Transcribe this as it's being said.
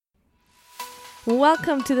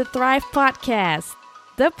Welcome to the Thrive Podcast,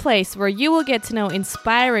 the place where you will get to know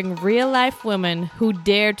inspiring real-life women who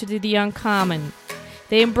dare to do the uncommon.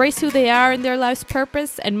 They embrace who they are in their life's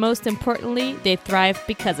purpose, and most importantly, they thrive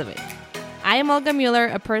because of it. I am Olga Mueller,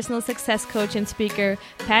 a personal success coach and speaker,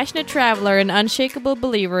 passionate traveler, and unshakable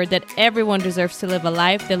believer that everyone deserves to live a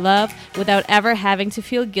life they love without ever having to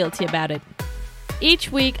feel guilty about it.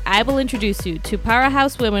 Each week, I will introduce you to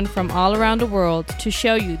powerhouse women from all around the world to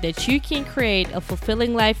show you that you can create a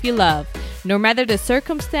fulfilling life you love, no matter the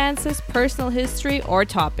circumstances, personal history, or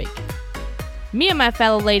topic. Me and my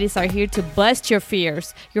fellow ladies are here to bust your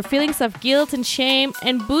fears, your feelings of guilt and shame,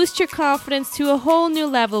 and boost your confidence to a whole new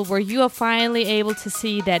level where you are finally able to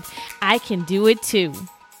see that I can do it too.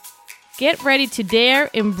 Get ready to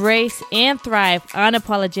dare, embrace, and thrive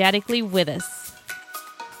unapologetically with us.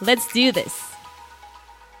 Let's do this.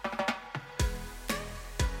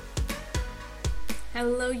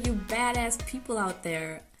 Hello, you badass people out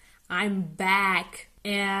there. I'm back,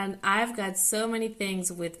 and I've got so many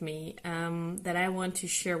things with me that I want to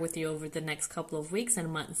share with you over the next couple of weeks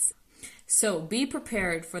and months. So be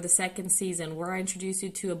prepared for the second season, where I introduce you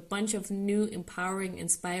to a bunch of new, empowering,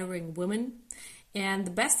 inspiring women. And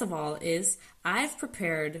the best of all is I've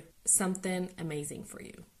prepared something amazing for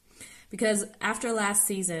you. Because after last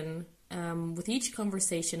season, with each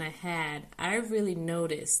conversation I had, I really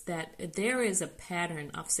noticed that there is a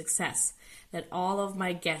pattern of success that all of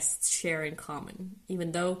my guests share in common,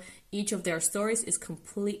 even though each of their stories is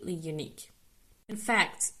completely unique. In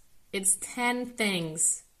fact, it's 10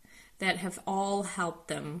 things that have all helped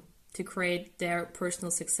them to create their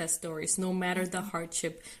personal success stories, no matter the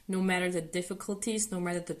hardship, no matter the difficulties, no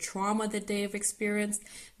matter the trauma that they have experienced.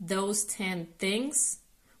 Those 10 things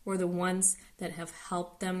were the ones that have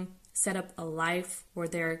helped them set up a life where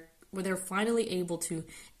they're finally able to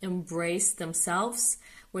embrace themselves,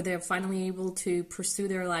 where they're finally able to pursue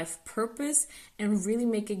their life purpose and really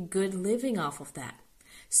make a good living off of that.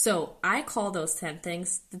 So I call those 10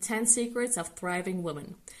 things the 10 secrets of thriving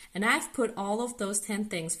women. And I've put all of those 10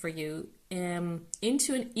 things for you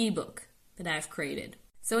into an ebook that I've created.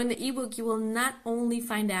 So in the ebook, you will not only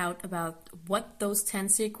find out about what those 10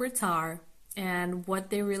 secrets are and what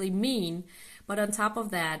they really mean, but on top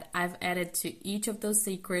of that, I've added to each of those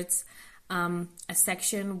secrets a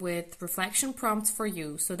section with reflection prompts for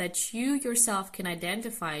you so that you yourself can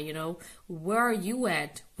identify, where are you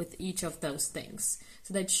at with each of those things,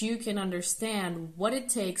 so that you can understand what it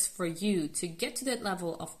takes for you to get to that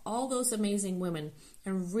level of all those amazing women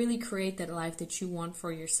and really create that life that you want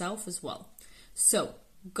for yourself as well. So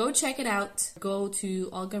go check it out. Go to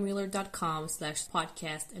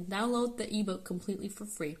olgamueller.com/podcast and download the ebook completely for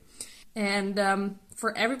free. And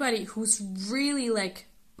for everybody who's really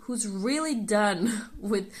done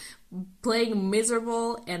with playing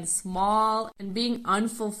miserable and small and being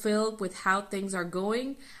unfulfilled with how things are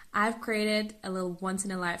going, I've created a little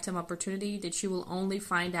once-in-a-lifetime opportunity that you will only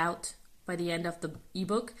find out by the end of the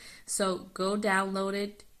ebook. So go download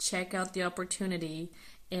it, check out the opportunity,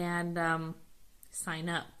 and sign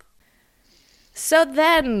up. So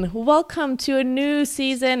then, welcome to a new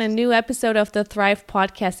season, a new episode of the Thrive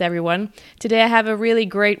Podcast, everyone. Today I have a really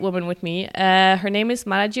great woman with me. Her name is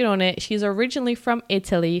Mara Girone. She's originally from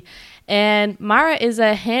Italy. And Mara is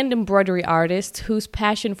a hand embroidery artist whose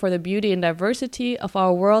passion for the beauty and diversity of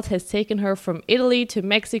our world has taken her from Italy to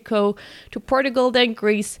Mexico to Portugal, then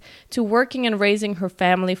Greece, to working and raising her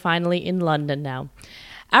family finally in London now.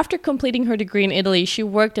 After completing her degree in Italy, she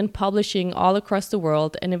worked in publishing all across the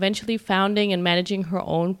world and eventually founding and managing her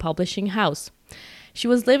own publishing house. She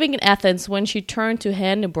was living in Athens when she turned to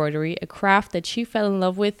hand embroidery, a craft that she fell in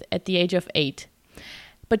love with at the age of 8.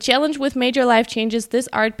 But challenged with major life changes, this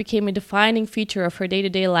art became a defining feature of her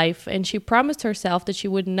day-to-day life, and she promised herself that she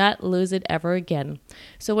would not lose it ever again.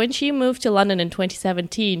 So when she moved to London in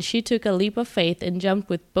 2017, she took a leap of faith and jumped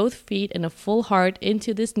with both feet and a full heart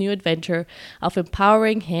into this new adventure of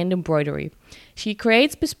empowering hand embroidery. She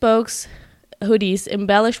creates bespoke hoodies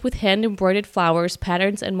embellished with hand-embroidered flowers,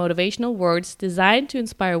 patterns, and motivational words designed to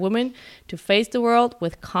inspire women to face the world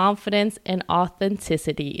with confidence and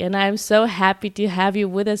authenticity. And I'm so happy to have you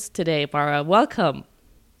with us today, Mara. Welcome.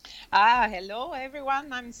 Hello,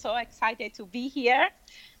 everyone. I'm so excited to be here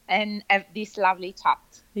and have this lovely chat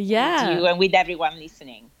with you and with everyone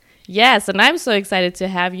listening. Yes, and I'm so excited to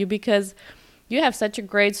have you because you have such a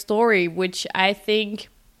great story, which I think,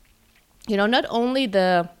 not only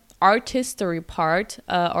the artistry part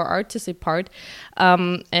or artistic part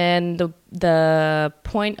and the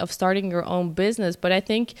point of starting your own business, but I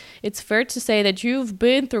think it's fair to say that you've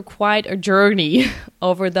been through quite a journey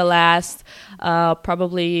over the last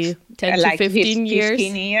probably 10 to 15 years.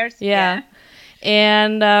 15 years. Yeah.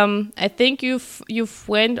 And I think you've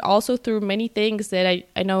went also through many things that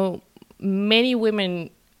I know many women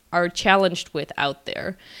are challenged with out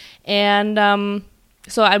there. And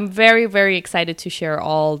so I'm very, very excited to share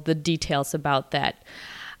all the details about that.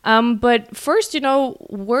 But first,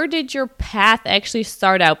 where did your path actually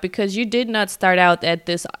start out? Because you did not start out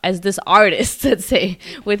as this artist, let's say,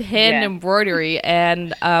 with hand embroidery,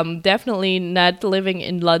 and definitely not living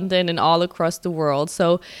in London and all across the world.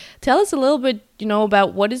 So tell us a little bit,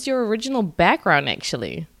 about what is your original background,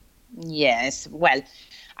 actually. Yes, well,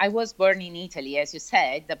 I was born in Italy, as you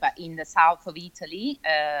said, but in the south of Italy,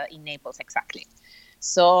 in Naples, exactly.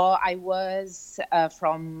 So I was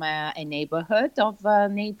from a neighborhood of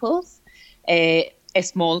Naples, a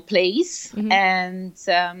small place. Mm-hmm.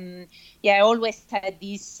 And I always had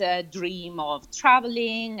this dream of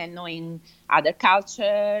traveling and knowing other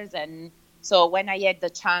cultures. And so when I had the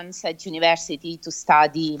chance at university to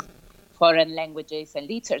study foreign languages and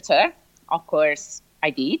literature, of course, I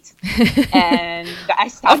did. And I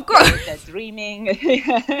started dreaming.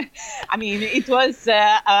 I mean, it was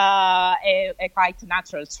a quite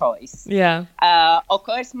natural choice. Yeah. Of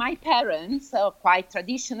course, my parents, quite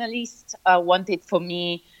traditionalist, wanted for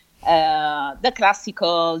me the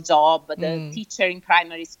classical job, the teacher in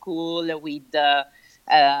primary school with, a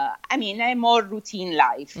more routine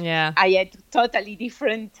life. Yeah. I had totally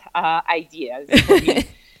different ideas for me.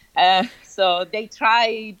 So they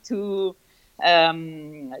tried to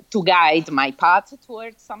guide my path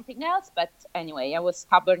towards something else. But anyway, I was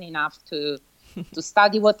stubborn enough to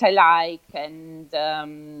study what I like. And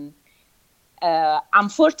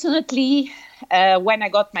unfortunately, when I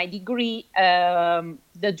got my degree,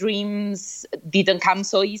 the dreams didn't come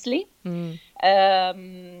so easily.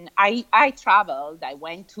 I traveled. I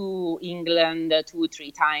went to England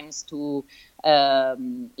 2-3 times to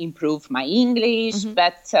improve my English,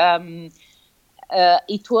 but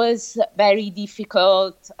it was very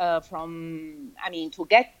difficult to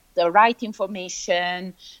get the right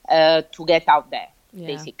information to get out there,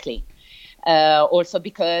 basically. Also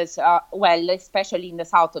because, especially in the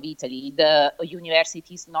south of Italy, the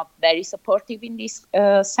university is not very supportive in this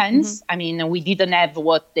sense. I mean, we didn't have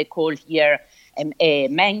what they call here a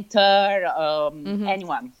mentor,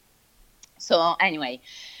 anyone. So anyway,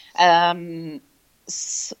 I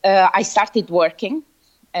started working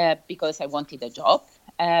because I wanted a job,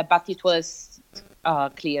 but it was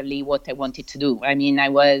clearly what I wanted to do. I mean, I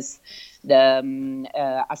was the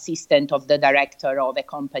assistant of the director of a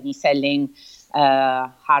company selling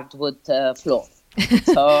hardwood floor.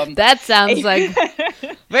 So that sounds like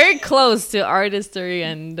very close to artistry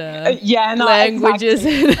and languages.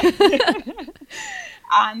 Exactly.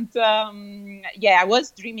 And I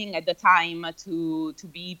was dreaming at the time to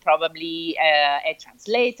be probably a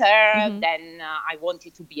translator. Then I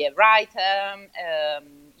wanted to be a writer.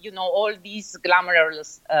 All these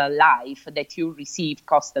glamorous life that you receive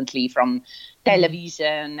constantly from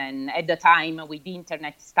television and at the time with the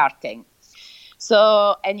internet starting.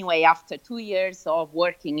 So anyway, after 2 years of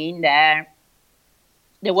working in there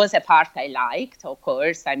was a part I liked, of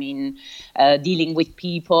course. I mean, dealing with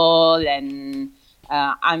people, and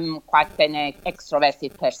I'm quite an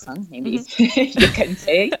extroverted person, maybe you can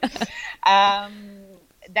say.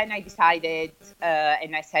 Then I decided,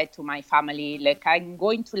 and I said to my family, look, I'm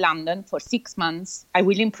going to London for 6 months. I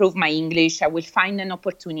will improve my English. I will find an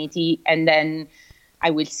opportunity, and then I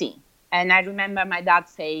will see. And I remember my dad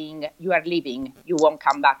saying, you are leaving. You won't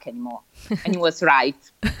come back anymore. And he was right.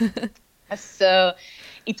 So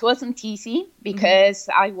it wasn't easy because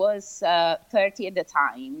I was 30 at the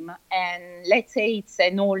time. And let's say it's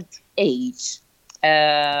an old age.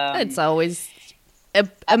 It's always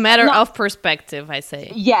a matter of perspective, I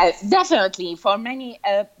say. Yeah, definitely. For many,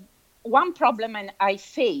 one problem I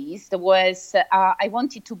faced was I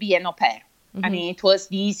wanted to be an au pair. I mean, it was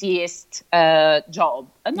the easiest job.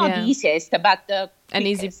 Not the easiest, but the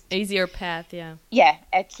quickest. An easier path, yeah. Yeah,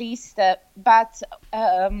 at least. But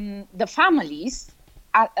the families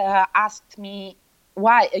asked me,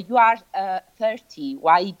 why you are 30,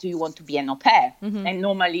 why do you want to be an au pair? And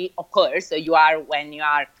normally, of course, you are when you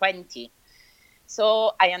are 20.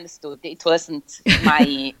 So I understood it wasn't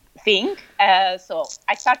my thing. So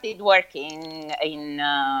I started working in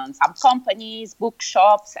some companies,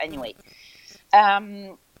 bookshops, anyway.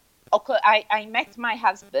 I met my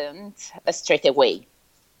husband straight away.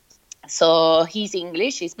 So he's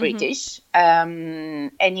English, he's British,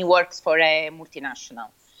 and he works for a multinational.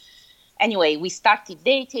 Anyway, we started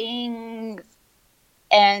dating,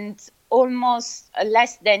 and almost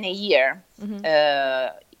less than a year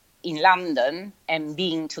in London and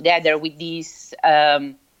being together with this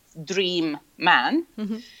dream man,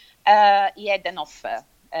 he had an offer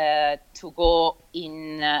to go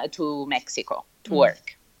to Mexico to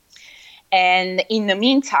work. And in the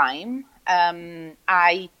meantime,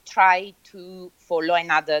 I tried to follow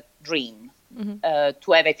another dream,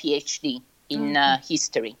 to have a PhD in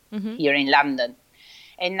history here in London.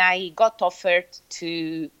 And I got offered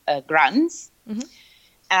to grants.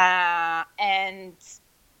 And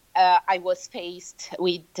I was faced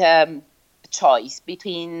with a choice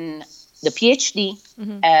between the PhD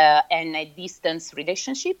and a distance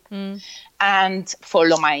relationship and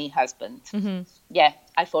follow my husband. Yeah,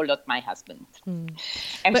 I followed my husband.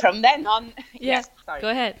 And from then on... Yeah, sorry. Go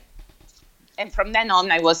ahead. And from then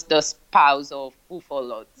on, I was the spouse of who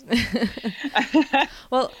followed.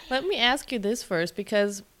 Well, let me ask you this first,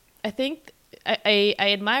 because I think I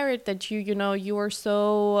admire it that you are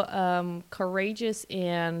so courageous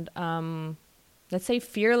and let's say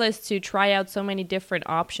fearless to try out so many different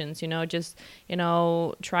options, just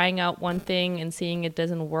trying out one thing and seeing it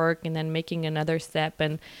doesn't work and then making another step.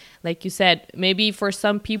 And like you said, maybe for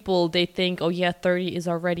some people they think, oh yeah, 30 is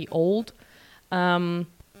already old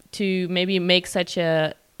to maybe make such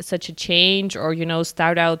a change, or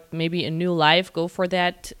start out maybe a new life, go for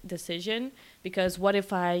that decision. Because what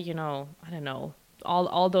if I don't know,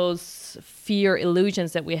 all those fear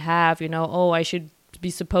illusions that we have, oh, I should be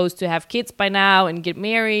supposed to have kids by now and get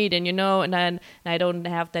married, and and then I don't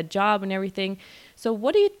have that job and everything. So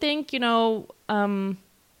what do you think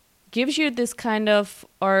gives you this kind of,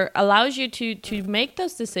 or allows you to make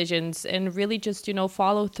those decisions and really just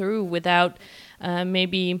follow through without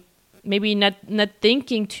maybe not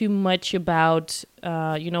thinking too much about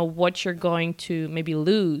what you're going to maybe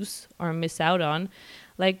lose or miss out on?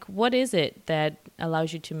 Like, what is it that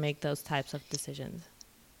allows you to make those types of decisions?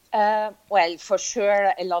 Well, for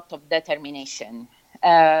sure, a lot of determination.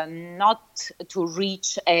 Not to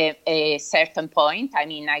reach a certain point. I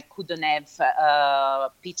mean, I couldn't have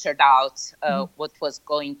pictured out what was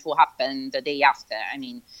going to happen the day after. I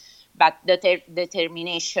mean, but the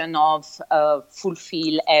determination of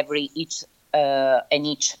fulfill each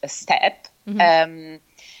step.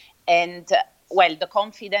 And well, the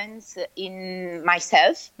confidence in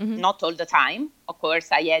myself, not all the time. Of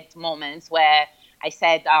course, I had moments where I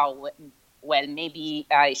said, oh, well, maybe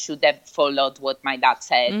I should have followed what my dad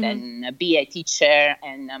said and be a teacher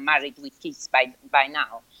and married with kids by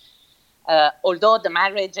now. Although the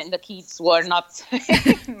marriage and the kids were not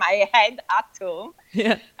in my head at all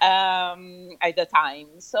at the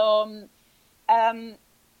time. So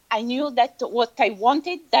I knew that what I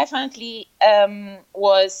wanted definitely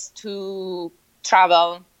was to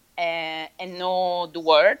travel and know the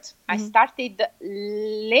world. I started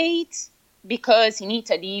late because in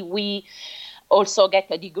Italy we also get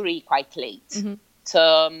a degree quite late.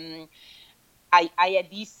 So I had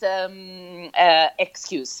this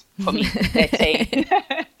excuse for me, let's say.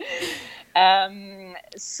 I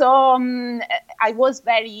was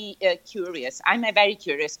very curious. I'm a very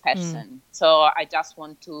curious person. So I just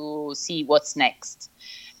want to see what's next.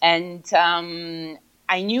 And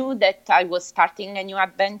I knew that I was starting a new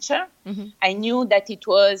adventure. I knew that it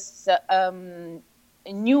was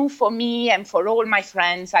new for me and for all my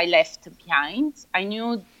friends I left behind. I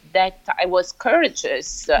knew that I was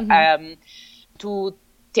courageous to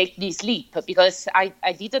take this leap because I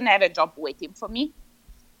didn't have a job waiting for me.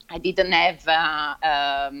 I didn't have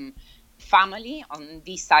family on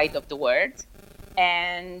this side of the world.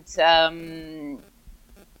 And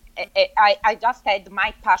I just had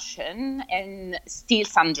my passion and still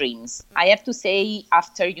some dreams. I have to say,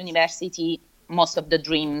 after university, most of the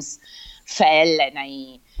dreams fell and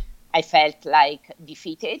I felt like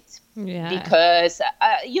defeated because,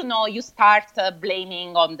 you start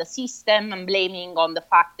blaming on the system and blaming on the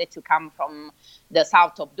fact that you come from the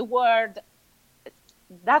south of the world.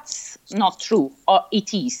 That's not true, or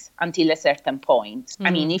it is until a certain point.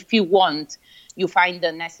 I mean, if you want, you find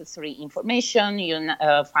the necessary information, you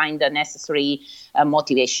find the necessary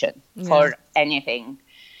motivation for anything.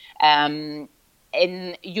 And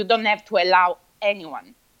you don't have to allow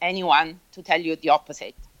anyone to tell you the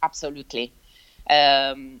opposite. Absolutely.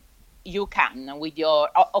 You can with your,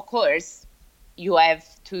 of course, you have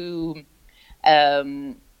to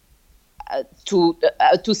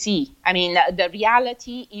see. I mean, the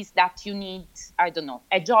reality is that you need,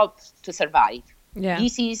 a job to survive. Yeah.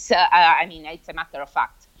 This is, it's a matter of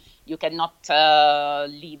fact. You cannot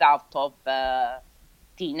live out of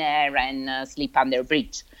dinner and sleep under a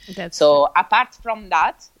bridge. So apart from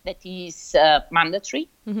that is mandatory.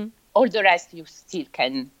 All the rest you still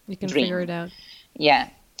can dream. Figure it out. Yeah.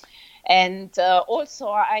 And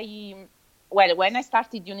also when I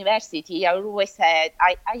started university, I always said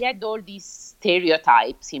I had all these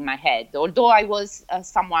stereotypes in my head. Although I was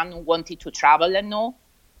someone who wanted to travel and know,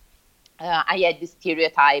 I had the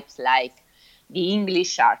stereotypes like the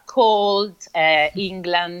English are cold,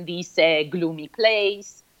 England is a gloomy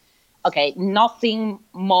place. Okay, nothing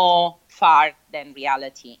more far than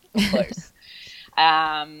reality, of course.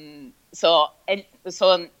 So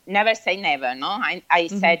never say never, no? I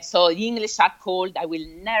said, so the English are cold, I will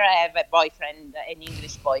never have a boyfriend, an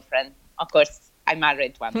English boyfriend. Of course, I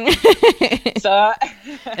married one. So,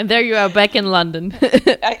 and there you are back in London.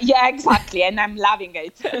 Yeah, exactly. And I'm loving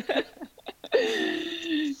it.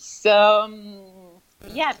 So,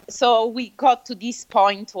 so we got to this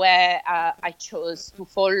point where I chose to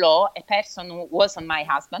follow a person who wasn't my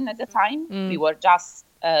husband at the time. We were just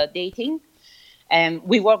dating. And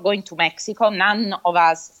we were going to Mexico. None of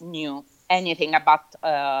us knew anything about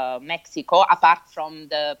Mexico, apart from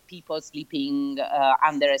the people sleeping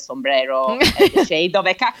under a sombrero at the shade of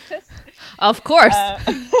a cactus. Of course.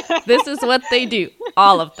 This is what they do.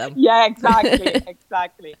 All of them. Yeah,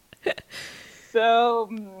 exactly. So,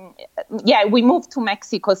 we moved to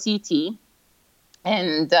Mexico City.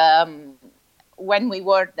 And when we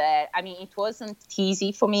were there, I mean, it wasn't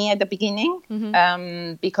easy for me at the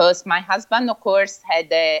beginning because my husband, of course, had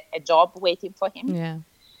a job waiting for him. Yeah.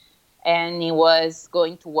 And he was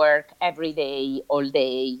going to work every day, all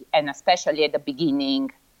day, and especially at the beginning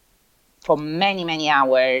for many, many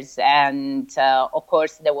hours. And, of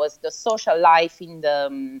course, there was the social life in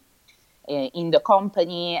the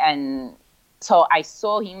company. And so I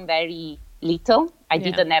saw him very little. I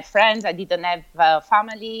didn't have friends. I didn't have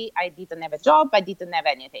family. I didn't have a job. I didn't have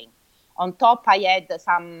anything. On top, I had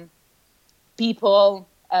some people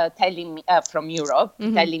telling me from Europe,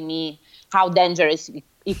 telling me how dangerous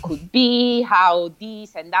it could be, how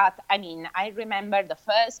this and that. I mean, I remember the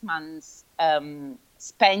first months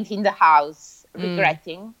spent in the house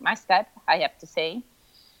regretting my step, I have to say,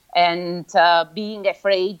 and being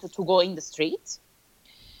afraid to go in the street.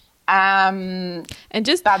 And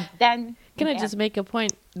just but then can I just make a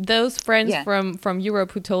point? Those friends from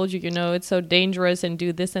Europe who told you, it's so dangerous and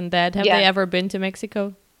do this and that, have they ever been to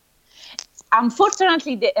Mexico?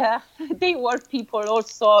 Unfortunately, they were people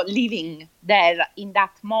also living there in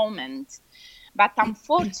that moment. But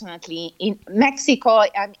unfortunately, in Mexico,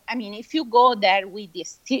 I mean, if you go there with the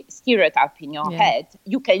stereotype in your head,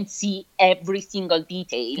 you can see every single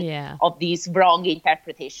detail of this wrong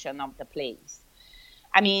interpretation of the place.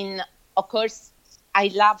 I mean, of course, I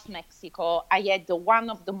love Mexico. I had one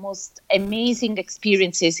of the most amazing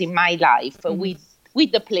experiences in my life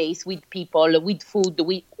with the place, with people, with food,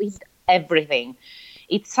 with everything.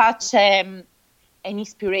 It's such an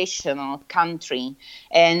inspirational country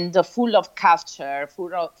and full of culture,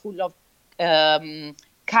 full of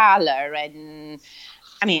color. And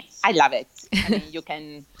I mean, I love it. I mean, you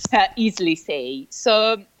can easily say.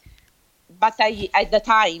 So, but at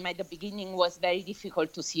the beginning, was very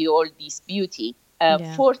difficult to see all this beauty.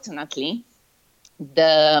 Fortunately,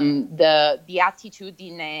 the attitude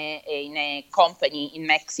in a company in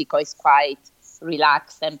Mexico is quite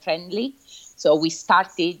relaxed and friendly. So we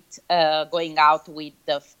started going out with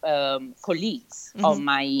the colleagues of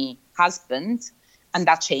my husband, and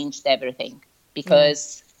that changed everything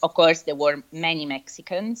because, of course, there were many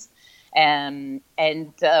Mexicans, and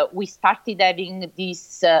we started having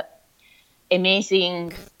this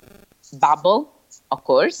amazing bubble, of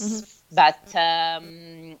course, but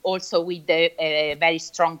also with a very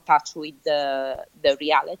strong touch with the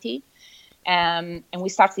reality. And we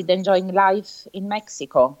started enjoying life in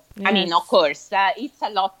Mexico. Yes. I mean, of course, it's a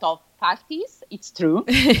lot of parties, it's true.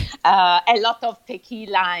 A lot of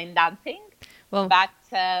tequila and dancing, but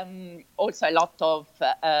also a lot of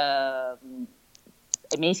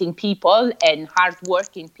amazing people and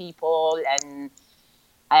hardworking people.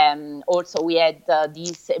 And also we had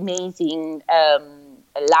this amazing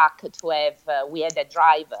luck to have, we had a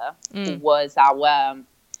driver who was our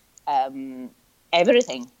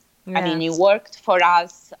everything. Yes. I mean, he worked for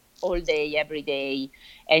us all day, every day,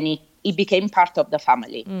 and he became part of the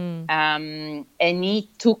family. And he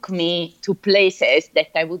took me to places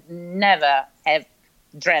that I would never have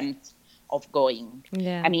dreamt of going.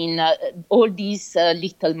 Yeah. I mean, all these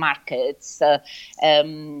little markets. I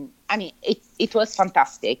mean, it was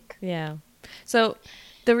fantastic. Yeah. So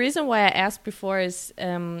the reason why I asked before is,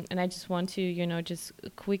 and I just want to, just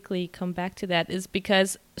quickly come back to that, is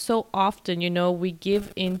because so often, we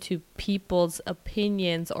give into people's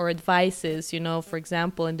opinions or advices, for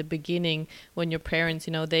example, in the beginning when your parents,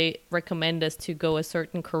 they recommend us to go a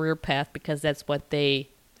certain career path because that's what they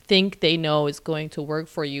think they know is going to work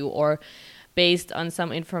for you, or based on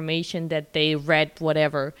some information that they read,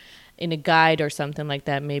 whatever. in a guide or something like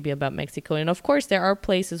that, maybe about Mexico. And of course, there are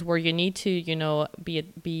places where you need to,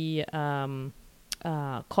 be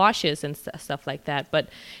cautious and stuff like that. But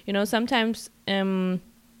sometimes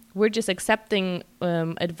we're just accepting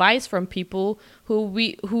advice from people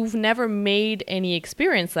who've never made any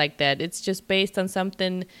experience like that. It's just based on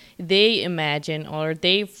something they imagine or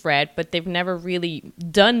they've read, but they've never really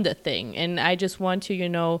done the thing. And I just want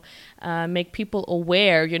to, make people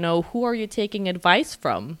aware, who are you taking advice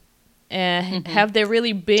from? Have they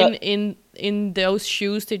really been in those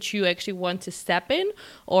shoes that you actually want to step in,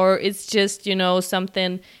 or it's just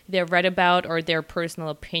something they read about or their personal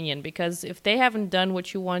opinion? Because if they haven't done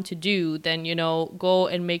what you want to do, then go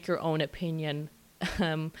and make your own opinion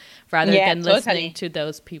rather than listening to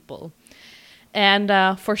those people.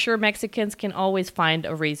 And for sure, Mexicans can always find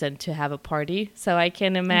a reason to have a party. So I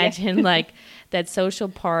can imagine that social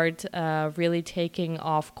part really taking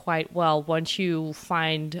off quite well once you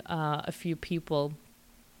find a few people.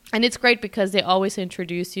 And it's great because they always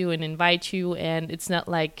introduce you and invite you. And it's not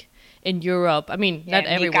like in Europe. I mean, not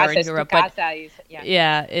everywhere in Europe, but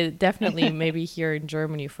it definitely maybe here in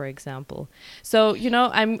Germany, for example. So,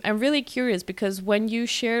 I'm really curious because when you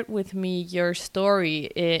shared with me your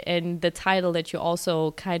story and the title that you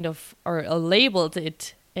also kind of or labeled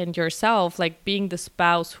it and yourself, like being the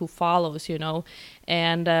spouse who follows,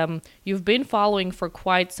 and you've been following for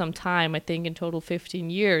quite some time, I think in total 15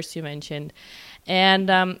 years, you mentioned. And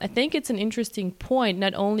I think it's an interesting point,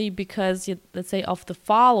 not only because, let's say, of the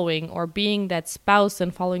following or being that spouse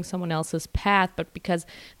and following someone else's path, but because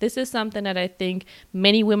this is something that I think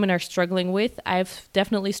many women are struggling with. I've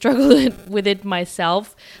definitely struggled with it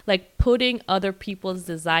myself, like putting other people's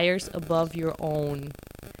desires above your own.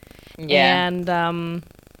 Yeah. And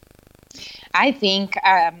I think,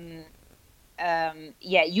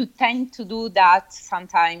 you tend to do that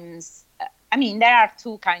sometimes. I mean, there are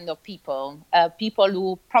two kinds of people. People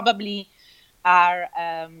who probably are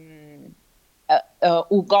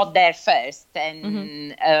who got there first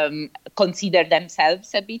and consider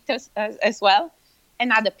themselves a bit as well.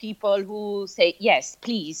 And other people who say, yes,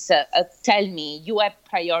 please tell me, you have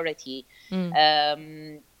priority.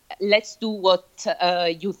 Let's do what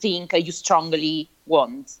you think you strongly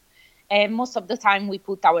want. And most of the time we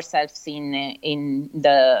put ourselves in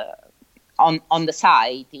the on the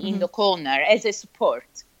side, in the corner, as a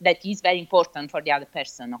support that is very important for the other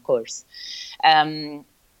person, of course.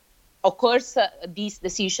 Of course, this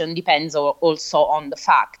decision depends also on the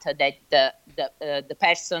fact that the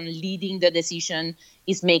person leading the decision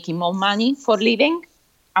is making more money for living.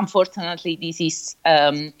 Unfortunately, this is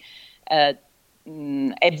a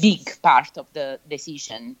big part of the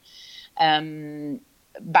decision.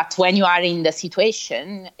 But when you are in the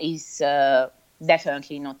situation, it's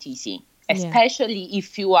definitely not easy. Especially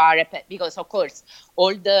if you are, because of course,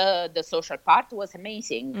 all the social part was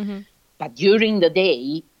amazing. But during the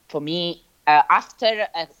day, for me, after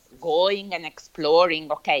going and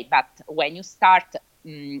exploring, okay, but when you start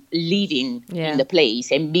living in the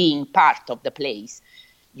place and being part of the place,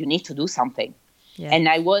 you need to do something. And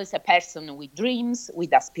I was a person with dreams,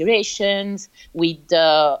 with aspirations, with,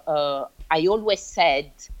 I always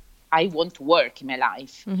said, I want to work in my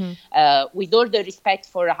life. With all the respect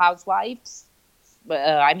for housewives,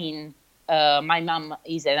 I mean, my mom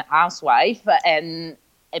is a housewife and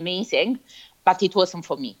amazing, but it wasn't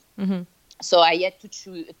for me. So I had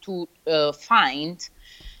to find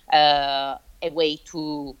a way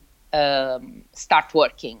to start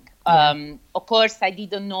working. Of course, I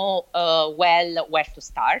didn't know well where to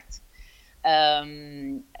start.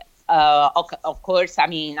 Of course, I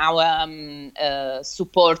mean, our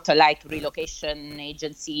support, like relocation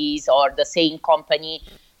agencies or the same company,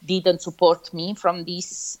 didn't support me from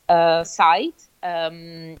this side.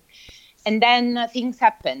 And then things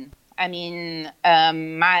happen. I mean,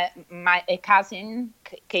 a cousin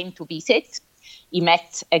came to visit. He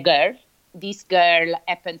met a girl. This girl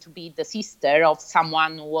happened to be the sister of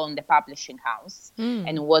someone who owned a publishing house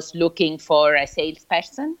and was looking for a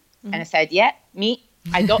salesperson. And I said, yeah, me.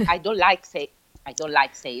 I don't like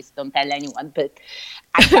sales. Don't tell anyone. But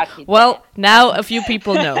I started. Well, now a few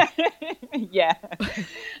people know. Yeah.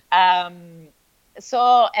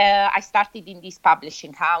 So I started in this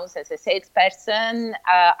publishing house as a salesperson.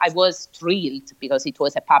 I was thrilled because it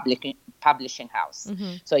was a publishing house.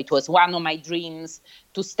 So it was one of my dreams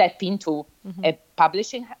to step into a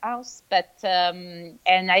publishing house. But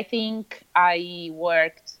and I think I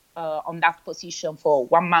worked on that position for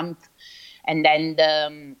 1 month. And then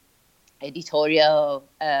the editorial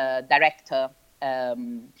director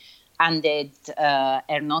handed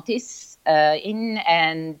her notice in,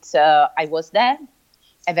 and I was there,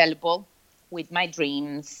 available with my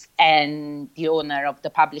dreams, and the owner of the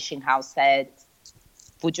publishing house said,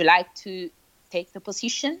 would you like to take the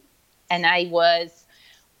position? And I was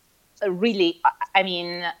really, I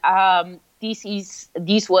mean,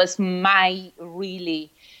 this was my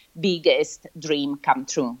really biggest dream come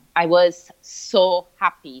true. I was so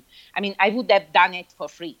happy. I mean, I would have done it for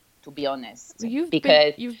free, to be honest. You've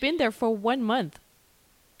been there for 1 month.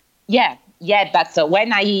 Yeah. But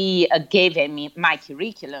when I gave him my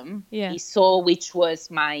curriculum, he saw which was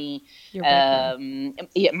my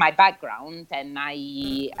background and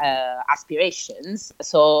my aspirations.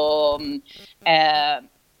 So,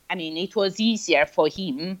 I mean, it was easier for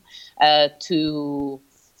him to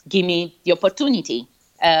give me the opportunity.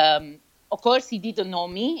 Of course, he didn't know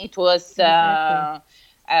me. It was, he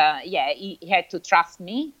had to trust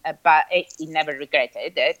me, but he never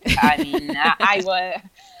regretted it. I mean,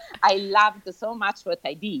 I loved so much what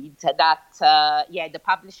I did that, the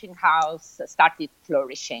publishing house started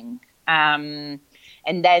flourishing. And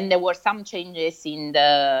then there were some changes in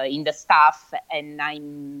the staff, and I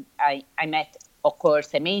met, of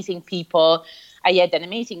course, amazing people. I had an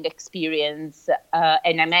amazing experience,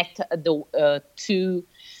 and I met the two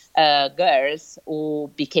girls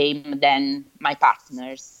who became then my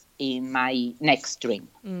partners in my next dream.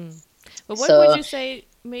 But what would you say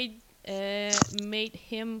made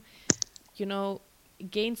him,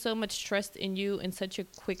 gain so much trust in you in such a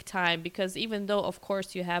quick time? Because even though, of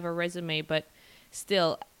course, you have a resume, but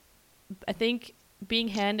still, I think being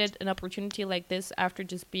handed an opportunity like this after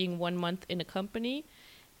just being 1 month in a company,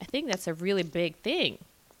 I think that's a really big thing.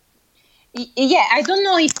 Yeah, I don't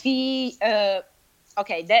know if he...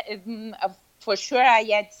 for sure I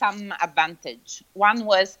had some advantage. One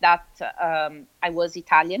was that I was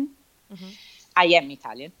Italian. Mm-hmm. I am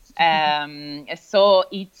Italian. So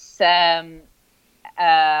it's a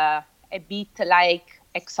bit like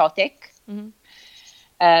exotic.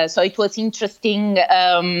 Mm-hmm. So it was interesting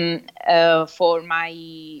for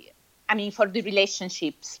the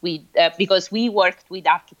relationships with, because we worked with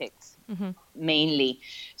architects mainly.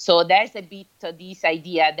 So there's a bit this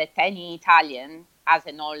idea that any Italian has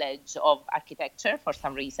a knowledge of architecture for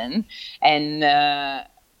some reason. And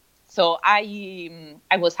so I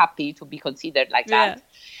was happy to be considered like that.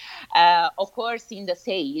 Of course, in the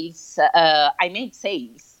sales, I made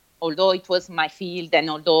sales, although it was my field and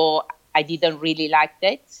although I didn't really like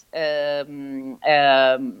it.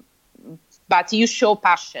 But you show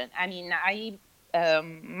passion. I mean,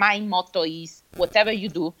 my motto is whatever you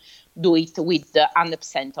do, do it with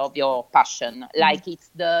 100% of your passion. Like it's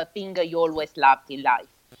the thing you always loved in life.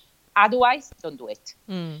 Otherwise, don't do it.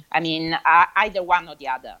 I mean, either one or the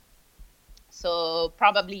other. So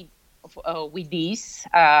probably with this,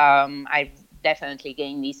 I definitely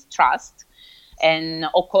gained this trust. And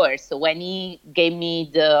of course, when he gave me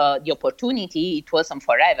the opportunity, it wasn't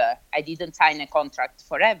forever. I didn't sign a contract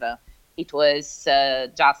forever. It was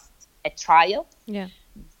just a trial. Yeah.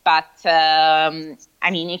 But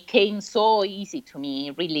it came so easy to me,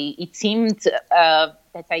 really. It seemed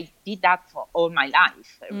that I did that for all my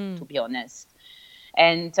life, to be honest.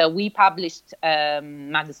 And we published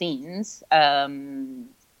magazines, and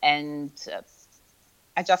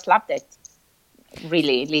I just loved it,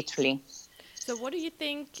 really, literally. So what do you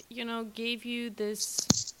think, gave you this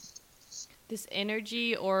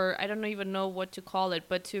energy, or I don't even know what to call it,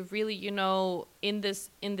 but to really, in this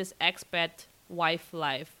expat wife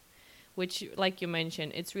life, which, like you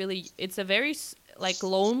mentioned, it's a very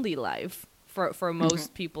lonely life for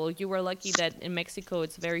most people. You were lucky that in Mexico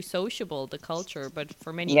it's very sociable, the culture, but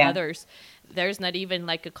for many others, there's not even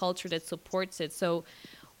like a culture that supports it. So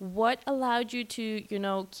what allowed you to,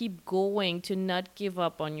 keep going, to not give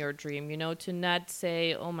up on your dream, to not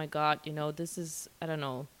say, oh my God, this is, I don't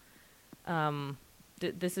know,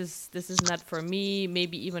 this is not for me,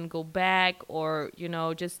 maybe even go back, or,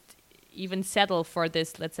 just even settle for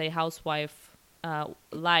this, let's say, housewife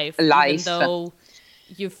life, even though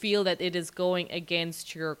you feel that it is going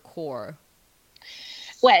against your core?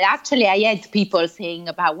 Well, actually, I had people saying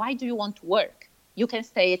about, why do you want to work? You can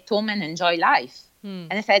stay at home and enjoy life.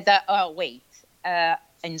 And I said,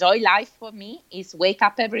 enjoy life for me is wake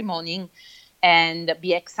up every morning and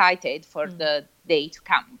be excited for the day to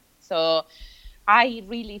come. So I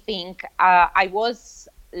really think I was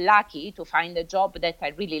lucky to find a job that I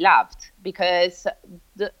really loved, because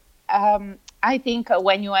I think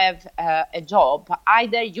when you have a job,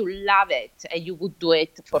 either you love it and you would do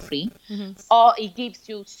it for free, or it gives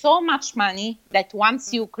you so much money that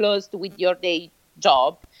once you closed with your day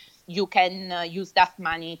job, you can use that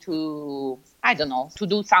money to, I don't know, to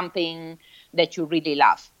do something that you really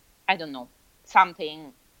love. I don't know,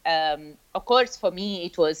 something Of course, for me,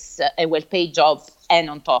 it was a well-paid job and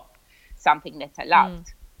on top, something that I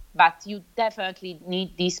loved. But you definitely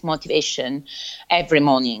need this motivation every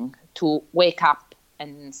morning to wake up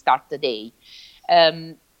and start the day.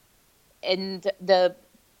 And the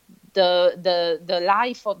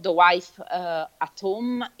life of the wife at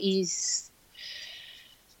home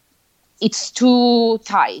it's too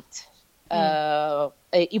tight.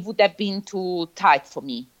 It would have been too tight for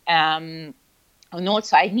me. And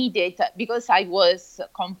also I needed, because I was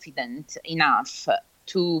confident enough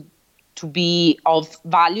to be of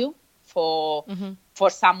value for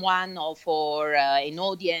someone or for an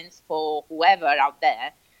audience, for whoever out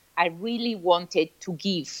there. I really wanted to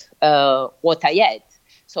give what I had.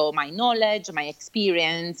 So my knowledge, my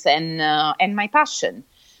experience, and my passion.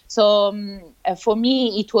 So for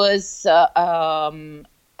me, it was a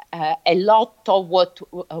lot of what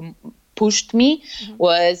pushed me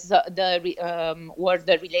was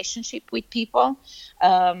the relationship with people,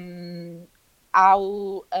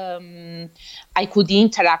 how I could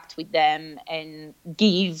interact with them and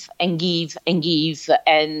give and give and give.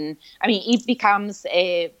 And I mean, it becomes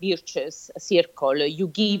a virtuous circle. You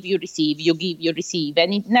give, you receive, you give, you receive,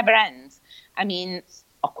 and it never ends. I mean,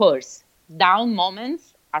 of course, down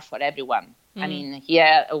moments are for everyone. I mean,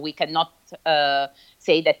 here we cannot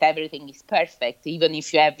say that everything is perfect, even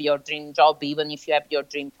if you have your dream job, even if you have your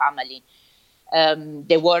dream family.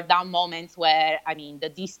 There were down moments where, I mean, the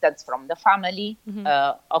distance from the family,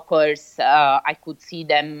 of course, I could see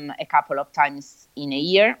them a couple of times in a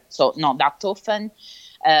year, so not that often.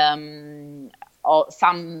 Or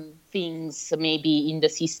some things maybe in the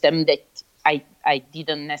system that I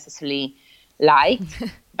didn't necessarily like,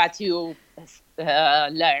 but you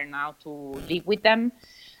learn how to live with them.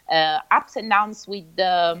 Ups and downs with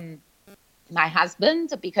my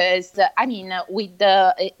husband, because I mean, with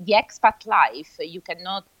the expat life, you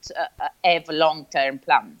cannot have long-term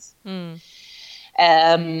plans, or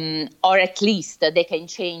at least they can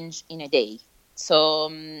change in a day.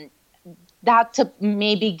 So that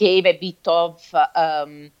maybe gave a bit of,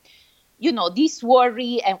 this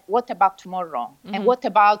worry. And what about tomorrow? And what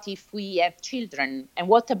about if we have children? And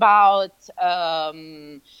what about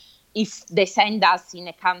if they send us in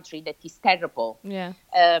a country that is terrible? Yeah.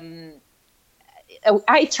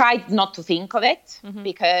 I tried not to think of it,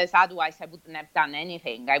 because otherwise I wouldn't have done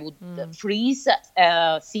anything. I would freeze,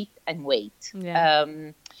 sit and wait. Yeah.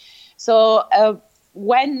 So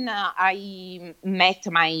when I met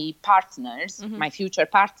my partners, my future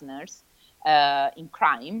partners, in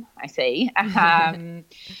crime, I say, and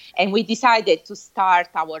we decided to start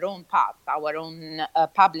our own path, our own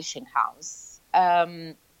publishing house,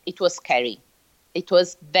 it was scary. It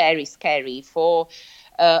was very scary. For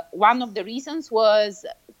one of the reasons was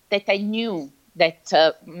that I knew that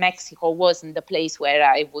Mexico wasn't the place where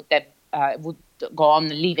I would go on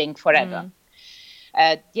living forever.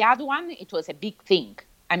 The other one, it was a big thing.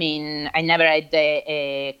 I mean, I never had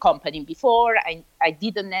a company before. I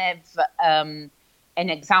didn't have an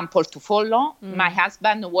example to follow. My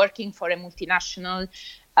husband, working for a multinational,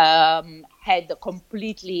 had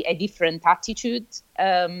completely a different attitude.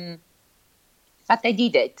 But I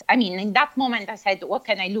did it. I mean, in that moment, I said, what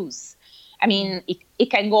can I lose? I mean, it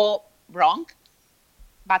can go wrong,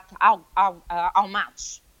 but how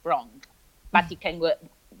much wrong? But it can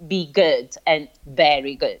be good and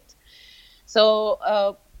very good.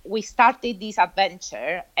 So we started this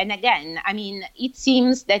adventure. And again, I mean, it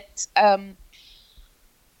seems that I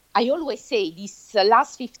always say these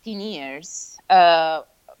last 15 years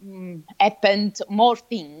happened more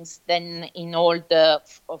things than in all the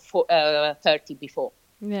 30 before.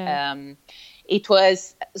 Yeah. It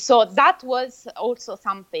was, so that was also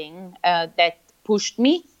something that pushed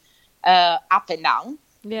me up and down.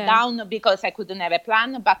 Yeah. Down because I couldn't have a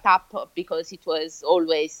plan, but up because it was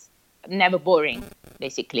always never boring,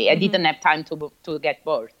 basically. I didn't have time to get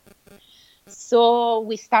bored. So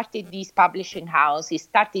we started this publishing house. It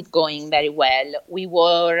started going very well. We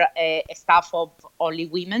were a staff of only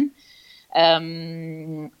women.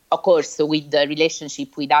 Of course, with the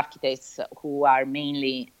relationship with architects who are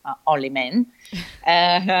mainly only men.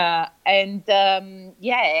 Yeah,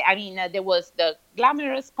 I mean, there was the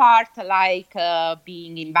glamorous part, like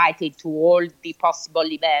being invited to all the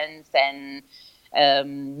possible events and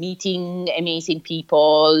meeting amazing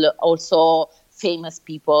people, also famous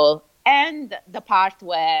people. And the part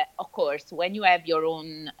where, of course, when you have your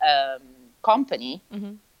own company,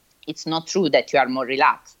 it's not true that you are more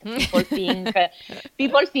relaxed.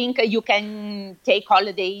 People think you can take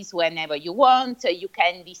holidays whenever you want. You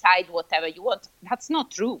can decide whatever you want. That's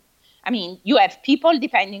not true. I mean, you have people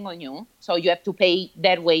depending on you, so you have to pay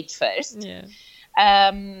their wage first. Yeah.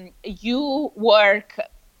 You work,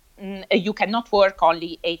 you cannot work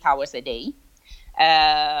only 8 hours a day.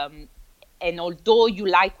 And although you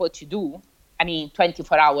like what you do, I mean,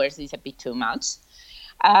 24 hours is a bit too much.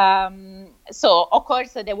 So, of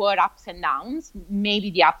course, there were ups and downs.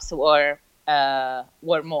 Maybe the ups were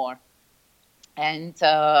more. And,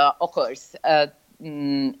 of course,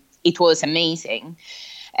 it was amazing.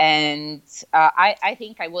 And I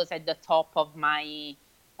think I was at the top of my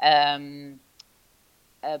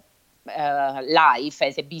life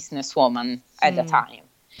as a businesswoman at the time.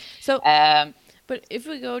 So, but if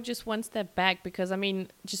we go just one step back, because I mean,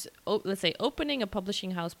 just let's say opening a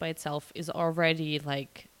publishing house by itself is already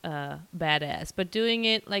like badass, but doing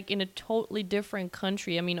it like in a totally different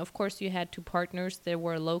country. I mean, of course, you had two partners, there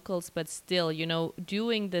were locals, but still, you know,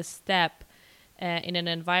 doing this step in an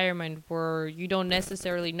environment where you don't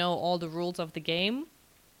necessarily know all the rules of the game.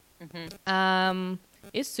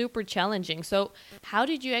 Is super challenging. So how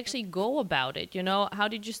did you actually go about it? You know, how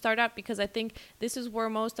did you start out? Because I think this is where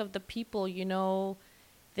most of the people, you know,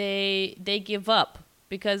 they give up,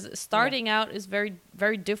 because starting out is very,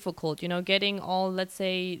 very difficult, you know, getting all, let's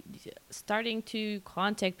say, starting to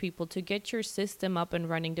contact people to get your system up and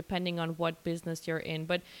running, depending on what business you're in.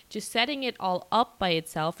 But just setting it all up by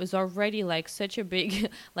itself is already like such a big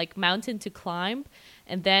like mountain to climb.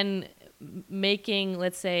 And then making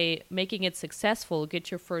it successful,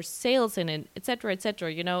 get your first sales in it, etc.,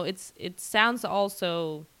 etc. You know, it sounds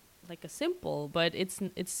also like a simple, but it's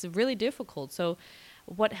really difficult. So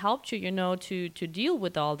what helped you, you know, to deal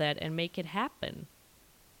with all that and make it happen?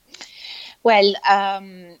 Well,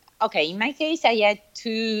 okay, in my case, I had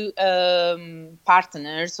two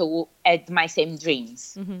partners who had my same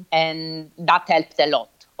dreams, and that helped a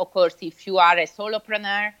lot. Of course, if you are a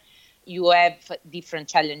solopreneur, you have different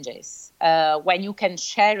challenges. When you can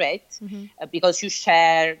share it, because you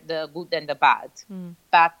share the good and the bad.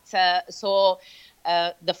 But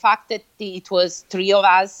the fact that it was three of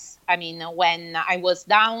us, I mean, when I was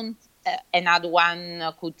down, another one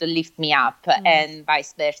could lift me up, and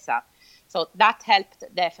vice versa. So that helped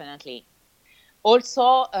definitely.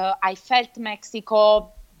 Also, I felt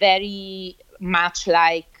Mexico very much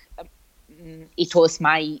like it was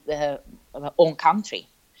my own country.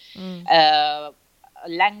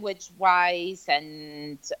 Language-wise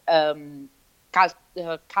and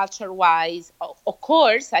culture-wise. Of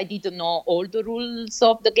course, I didn't know all the rules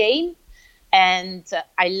of the game, and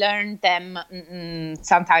I learned them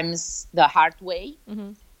sometimes the hard way.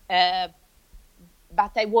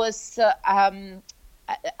 But I was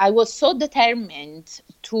so determined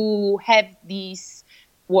to have this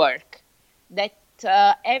work that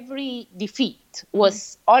every defeat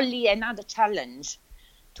was only another challenge.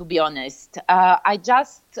 To be honest, I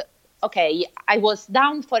was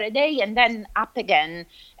down for a day and then up again.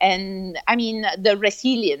 And I mean, the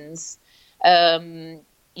resilience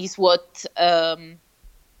is what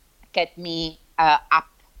kept me up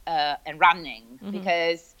and running.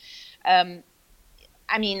 Because, I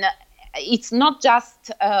mean, it's not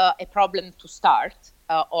just a problem to start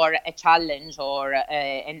or a challenge or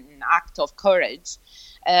an act of courage,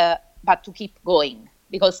 but to keep going.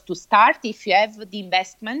 Because to start, if you have the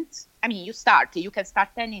investment, I mean, you can start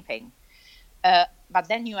anything. But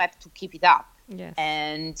then you have to keep it up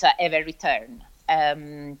and have a return.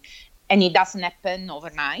 And it doesn't happen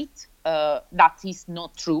overnight. That is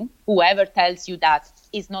not true. Whoever tells you that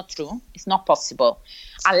is not true. It's not possible.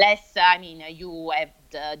 Unless, I mean, you have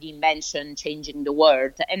the invention changing the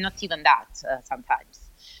world, and not even that sometimes.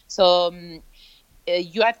 So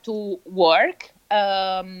you have to work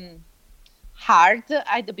hard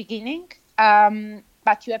at the beginning,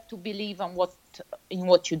 but you have to believe in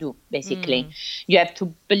what you do, basically. You have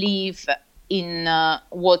to believe in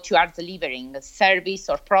what you are delivering, a service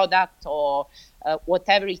or product or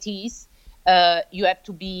whatever it is. You have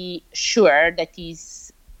to be sure that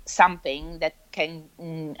is something that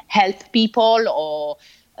can help people or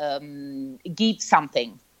give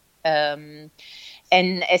something. And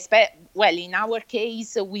in our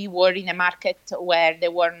case, we were in a market where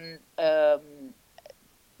there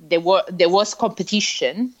was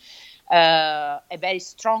competition, a very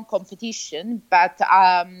strong competition, but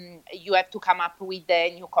you have to come up with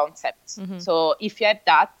a new concept. So if you have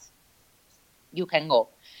that, you can go.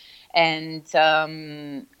 And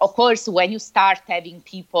of course, when you start having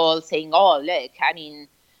people saying, "Oh, look, I mean,"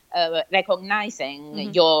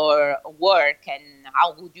 recognizing your work and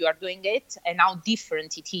how good you are doing it and how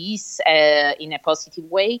different it is in a positive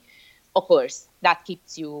way, of course, that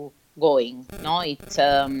keeps you going. No,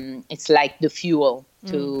 it's like the fuel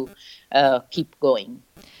to keep going.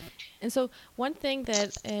 And so one thing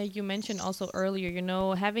that you mentioned also earlier,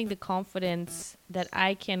 having the confidence that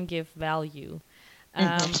I can give value.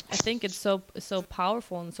 I think it's so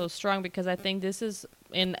powerful and so strong, because I think this is,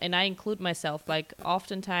 and I include myself, like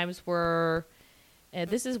oftentimes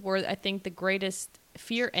this is where I think the greatest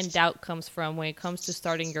fear and doubt comes from when it comes to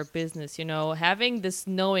starting your business. Having this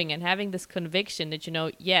knowing and having this conviction that,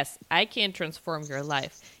 yes, I can transform your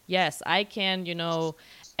life. Yes, I can,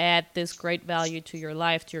 add this great value to your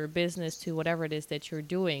life, to your business, to whatever it is that you're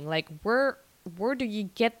doing. Like, where do you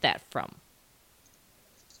get that from?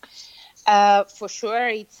 For sure,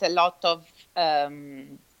 it's a lot of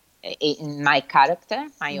in my character,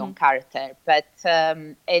 my own character, but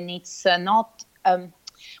and it's not.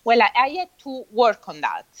 Well, I had to work on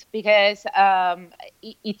that, because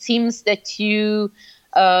it seems that you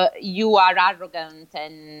are arrogant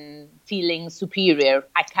and feeling superior.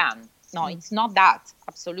 I can. No, it's not that,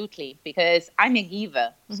 absolutely, because I'm a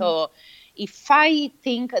giver. So if I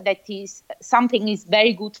think that something is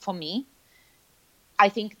very good for me, I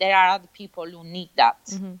think there are other people who need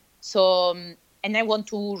that. So, and I want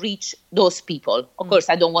to reach those people. Of course,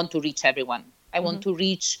 I don't want to reach everyone. I want to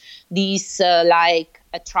reach this like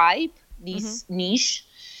a tribe, this niche,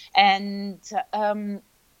 and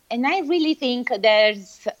I really think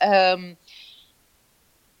there's.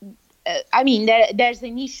 There's a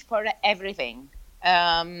niche for everything.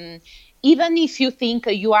 Even if you think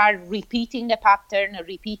you are repeating a pattern,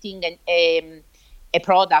 repeating a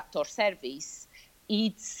product or service,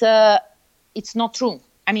 it's not true.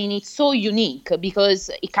 I mean, it's so unique because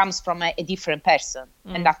it comes from a different person,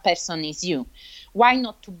 and that person is you. Why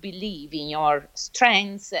not to believe in your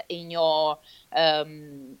strengths, in your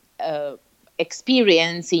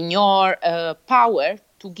experience, in your power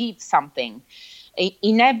to give something?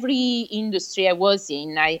 In every industry I was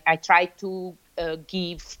in, I tried to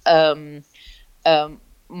give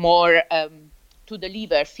more to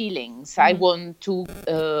deliver feelings. I want to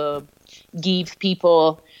give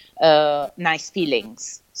people nice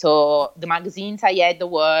feelings. So the magazines I had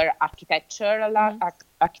were architectural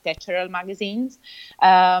magazines.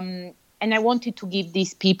 And I wanted to give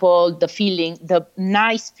these people the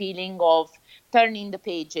nice feeling of turning the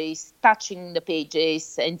pages, touching the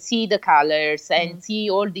pages, and see the colors and see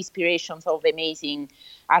all the inspirations of amazing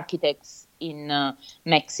architects in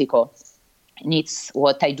Mexico. And it's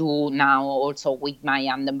what I do now also with my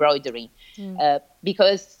hand embroidery.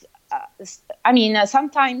 Because,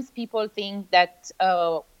 sometimes people think that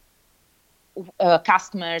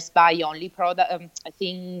customers buy only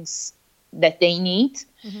things that they need,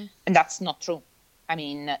 and that's not true. I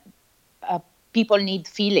mean, people need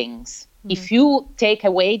feelings. If you take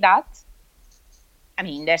away that,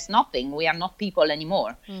 there's nothing. We are not people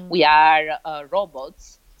anymore. We are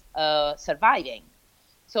robots surviving.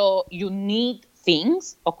 So you need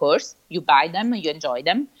things, of course. You buy them, you enjoy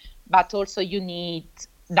them, but also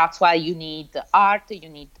that's why you need art, you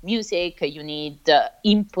need music, you need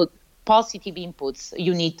positive inputs,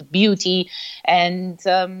 you need beauty. And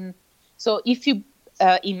so if you,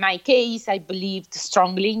 in my case, I believed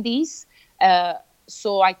strongly in this,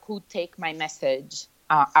 so I could take my message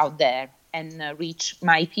out there and reach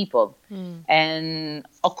my people. And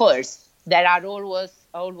of course, there are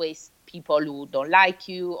always people who don't like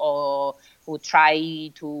you or who try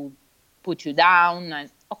to put you down. And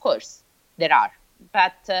of course, there are.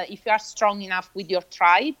 But if you are strong enough with your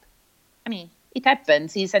tribe, it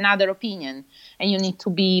happens. It's another opinion. And you need to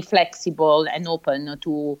be flexible and open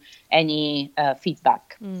to any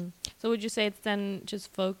feedback. So would you say it's then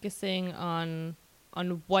just focusing on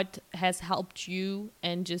what has helped you,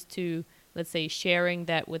 and just to, let's say, sharing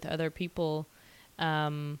that with other people,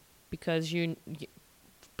 because you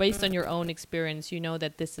based on your own experience, you know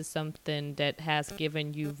that this is something that has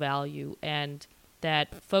given you value, and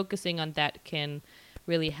that focusing on that can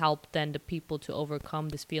really help then the people to overcome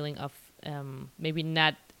this feeling of maybe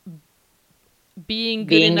not being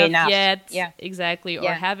good enough yet. Yeah. Exactly.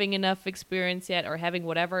 Or having enough experience yet, or having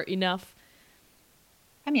whatever enough.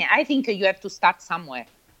 I think you have to start somewhere.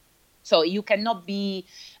 So you cannot be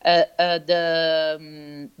the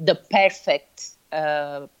perfect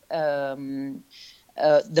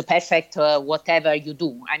whatever you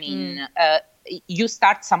do. You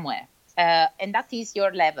start somewhere, and that is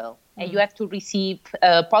your level. And you have to receive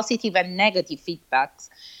positive and negative feedbacks,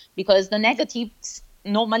 because the negatives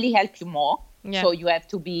normally help you more. Yeah. So you have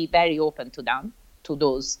to be very open to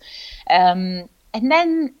those, and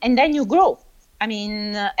then you grow. And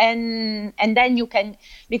then you can,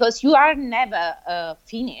 because you are never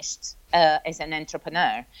finished as an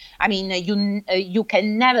entrepreneur. You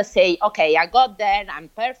can never say, okay, I got there, I'm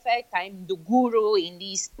perfect, I'm the guru in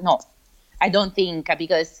this. No, I don't think,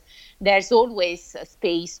 because there's always a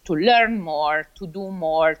space to learn more, to do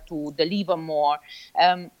more, to deliver more.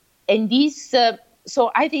 And this,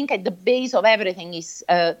 so I think at the base of everything is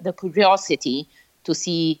the curiosity to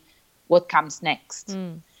see what comes next.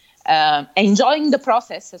 Enjoying the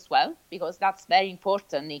process as well, because that's very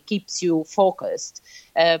important. It keeps you focused.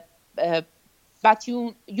 But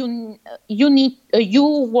you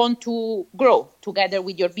want to grow together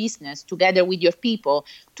with your business, together with your people,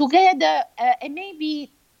 together, and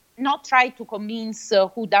maybe not try to convince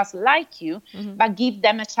who doesn't like you, but give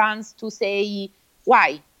them a chance to say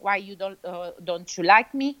why you don't you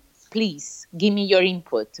like me? Please give me your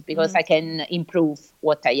input, because I can improve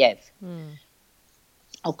what I have.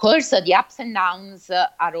 Of course, the ups and downs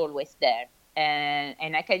are always there,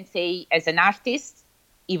 and I can say as an artist,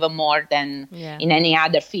 even more than in any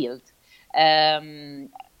other field. But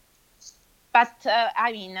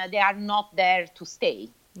I mean, they are not there to stay.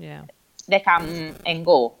 Yeah. They come and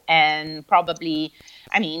go. And probably,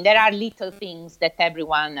 I mean, there are little things that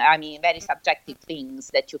everyone, I mean, very subjective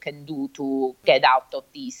things that you can do to get out of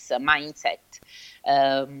this mindset.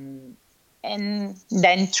 And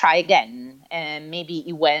then try again. And maybe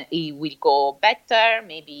it will go better.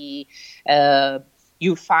 Maybe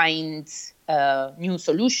you find new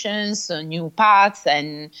solutions, new paths,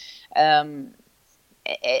 and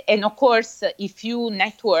of course, if you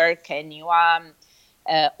network and you are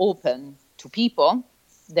open to people,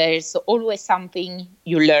 there's always something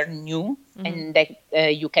you learn new and that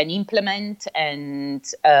you can implement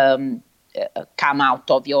and come out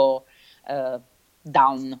of your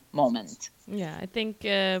down moment. Yeah, I think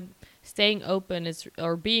staying open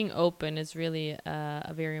or being open is really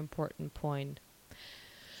a very important point.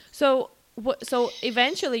 So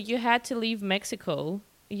eventually you had to leave Mexico.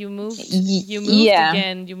 You moved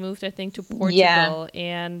again. You moved, I think, to Portugal,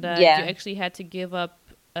 and you actually had to give up,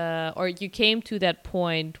 or you came to that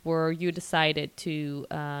point where you decided to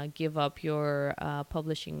give up your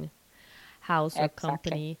publishing house or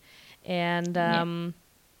company. And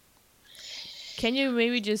can you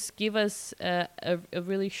maybe just give us a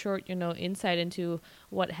really short, insight into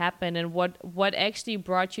what happened and what actually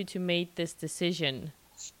brought you to make this decision?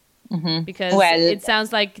 Because it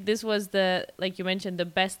sounds like this was like you mentioned, the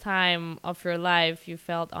best time of your life. You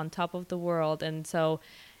felt on top of the world. And so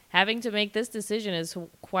having to make this decision is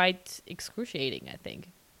quite excruciating, I think.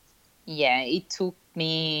 Yeah, it took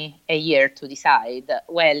me a year to decide.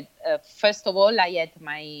 Well, first of all, I had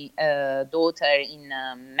my daughter in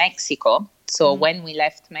Mexico. So when we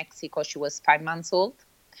left Mexico, she was 5 months old.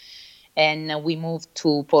 And we moved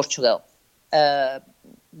to Portugal.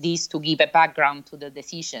 This to give a background to the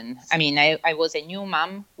decision. I mean, I was a new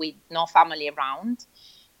mom with no family around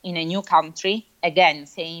in a new country. Again,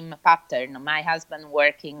 same pattern. My husband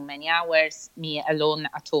working many hours, me alone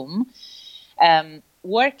at home.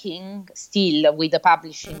 Working still with a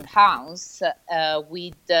publishing house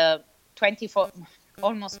with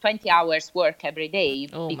almost 20 hours work every day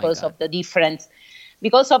because of the difference.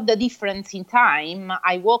 Because of the difference in time,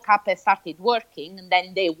 I woke up and started working, and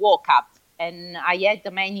then they woke up. And I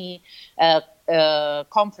had many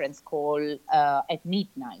conference call at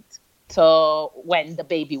midnight. So when the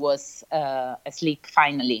baby was asleep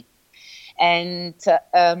finally. And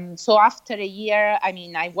so after a year, I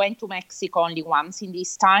mean, I went to Mexico only once in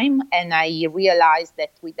this time. And I realized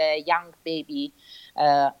that with a young baby,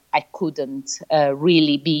 I couldn't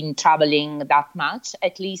really be traveling that much.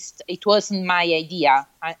 At least it wasn't my idea.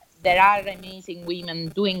 There are amazing women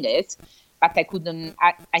doing it. But I couldn't,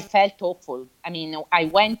 I felt awful. I mean, I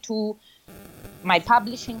went to my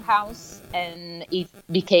publishing house and it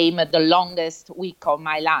became the longest week of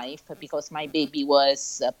my life because my baby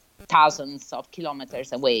was thousands of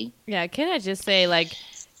kilometers away. Yeah, can I just say, like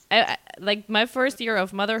my first year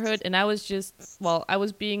of motherhood, and I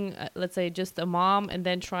was being, let's say, just a mom, and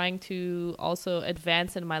then trying to also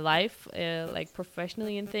advance in my life, like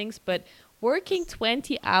professionally and things, but working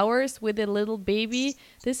 20 hours with a little baby,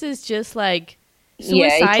 this is just like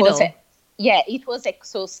suicidal. It was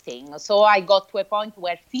exhausting. So I got to a point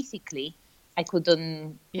where physically I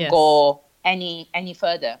couldn't go any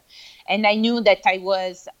further. And I knew that I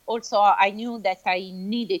knew that I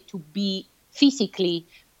needed to be physically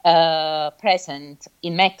present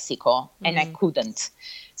in Mexico, and I couldn't.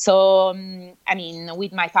 So, I mean,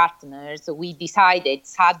 with my partners, we decided,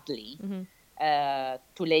 sadly, to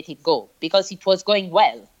let it go because it was going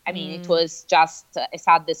well. I mean, it was just a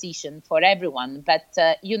sad decision for everyone. But,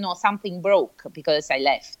 something broke because I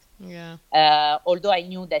left. Yeah. Although I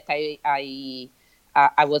knew that I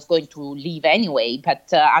was going to leave anyway.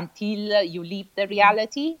 But until you leave the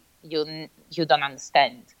reality, you don't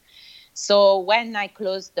understand. So when I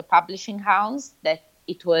closed the publishing house, that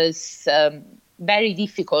it was very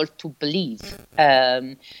difficult to believe,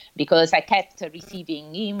 because I kept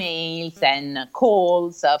receiving emails and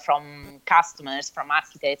calls from customers, from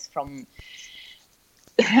architects, from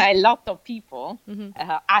a lot of people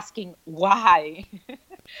asking why.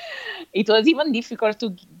 It was even difficult to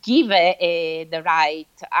give the right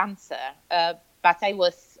answer, but I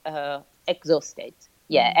was exhausted.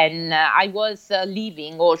 Yeah, and I was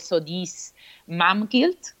living also this mom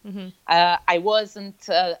guilt. I wasn't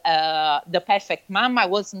the perfect mom. I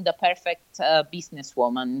wasn't the perfect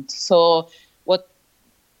businesswoman. So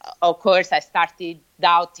of course, I started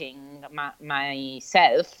doubting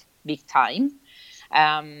myself big time.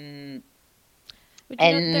 But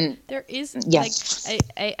And there is yes, like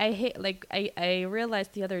I hate I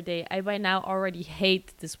realized the other day I by now already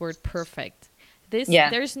hate this word perfect. yeah,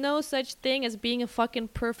 There's no such thing as being a fucking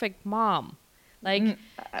perfect mom. Like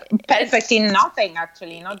perfect in nothing,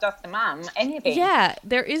 actually, not just a mom, anything. yeah,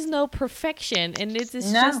 there is no perfection, and it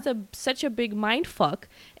is No, just such a big mind fuck,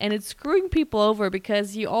 and it's screwing people over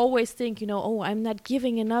because you always think, oh, I'm not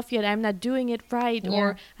giving enough yet, I'm not doing it right, yeah,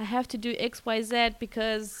 or I have to do X, Y, Z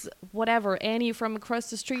because whatever Annie from across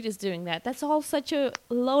the street is doing that. That's all such a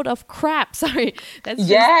load of crap. Sorry, that's just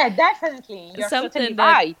yeah, definitely. You're totally something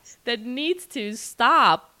right. that needs to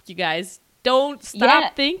stop. You guys don't Yeah.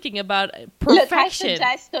 stop thinking about Look, I perfection.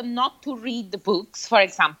 suggest not to read the books, for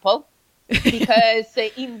example, because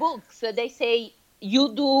in books they say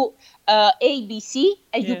you do ABC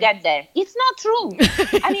and you get there. It's not true.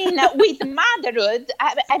 I mean, with motherhood,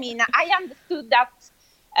 I understood that.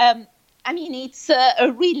 It's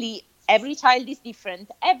really every child is different,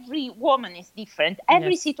 every woman is different,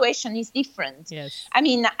 every Yes. situation is different. Yes. I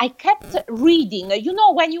mean, I kept reading.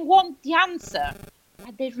 When you want the answer,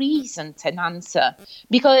 but there isn't an answer,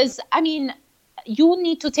 because you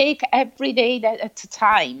need to take every day at a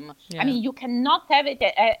time. Yeah. I mean, you cannot have it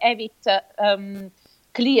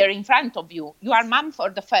clear in front of you. You are mom for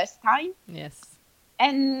the first time, Yes.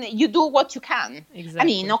 and you do what you can. Exactly. I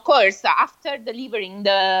mean, of course, after delivering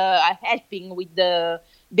helping with the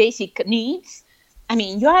basic needs,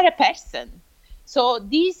 you are a person. So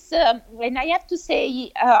this, and I have to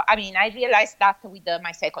say, I realized that with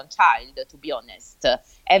my second child, to be honest,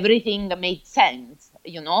 everything made sense,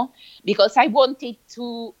 because I wanted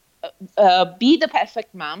to be the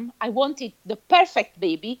perfect mom. I wanted the perfect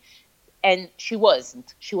baby, and she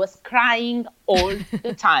wasn't. She was crying all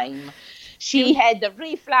the time. She had the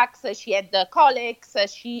reflux, she had the colics,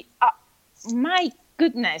 my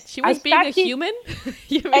goodness. She was being a human?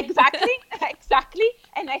 Exactly.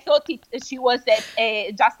 And I thought she was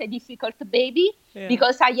just a difficult baby,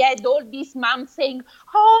 because I had all these moms saying,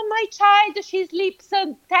 oh, my child, she sleeps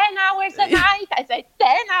 10 hours a night. I said,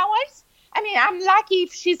 10 hours? I'm lucky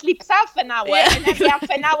if she sleeps half an hour, and every half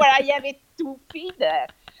an hour I have it to feed her.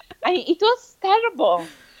 It was terrible.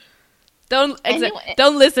 Don't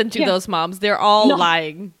listen to those moms. They're all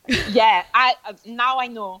lying. Yeah, now I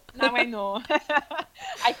know.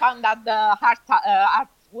 I found out the hard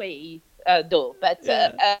way, though. But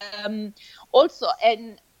also,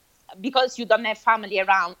 and because you don't have family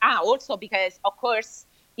around. Also because, of course,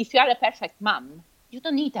 if you are a perfect mom, you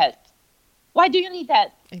don't need help. Why do you need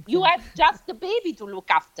help? Exactly. You have just the baby to look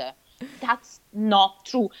after. That's not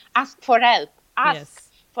true. Ask for help.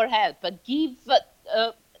 For help. Give.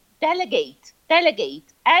 Delegate,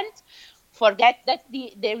 and forget that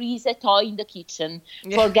there is a toy in the kitchen.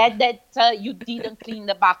 Forget that you didn't clean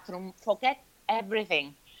the bathroom. Forget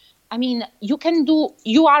everything. You can do.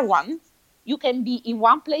 You are one. You can be in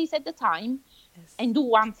one place at the time, and do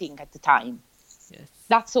one thing at the time. Yes.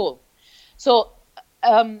 That's all. So,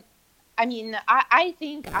 I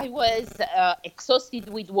think I was exhausted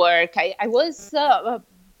with work. I was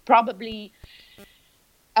probably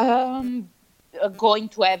going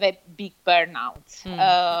to have a big burnout.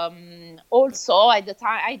 Also, at the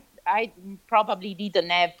time, I probably didn't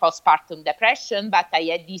have postpartum depression, but I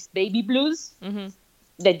had these baby blues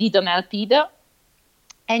that didn't help either.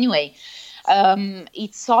 Anyway,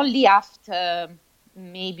 it's only after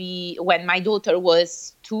maybe when my daughter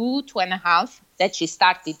was 2.5, that she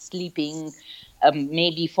started sleeping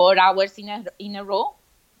maybe 4 hours in a row.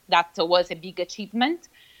 That was a big achievement.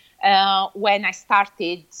 When I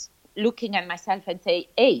started looking at myself and say,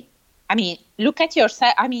 hey, look at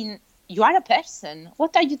yourself. You are a person.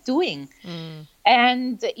 What are you doing?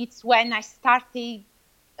 And it's when I started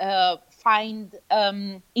find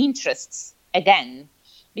interests again,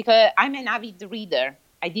 because I'm an avid reader.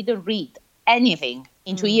 I didn't read anything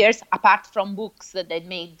in 2 years apart from books that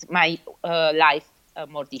made my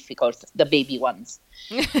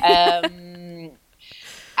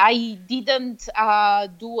I didn't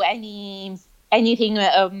do anything.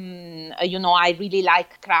 I really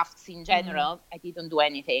like crafts in general. I didn't do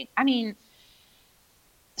anything. I mean,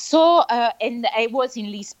 so and I was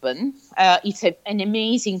in Lisbon. It's an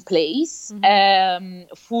amazing place,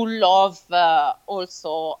 full of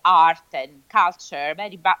also art and culture,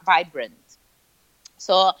 very vibrant.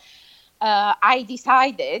 So I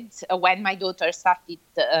decided when my daughter started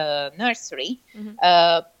nursery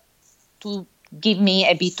to give me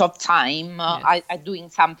a bit of time I doing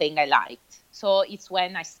something I liked. So it's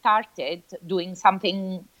when I started doing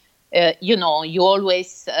something, you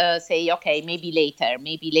always say, okay, maybe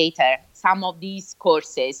later. Some of these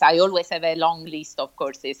courses, I always have a long list of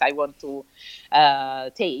courses I want to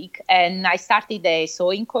take. And I started a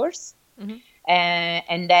sewing course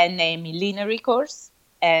and then a millinery course.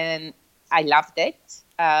 And I loved it.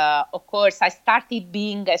 Of course, I started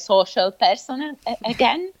being a social person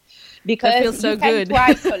again because that feels so you tend good. to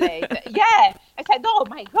isolate. Yeah, I said, oh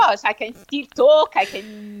my gosh, I can still talk, I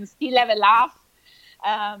can still have a laugh.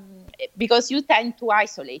 Because you tend to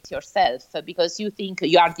isolate yourself because you think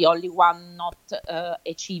you are the only one not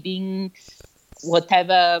achieving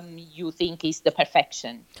whatever you think is the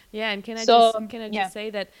perfection. Yeah, and can I just say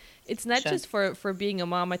that it's not Sure. just for being a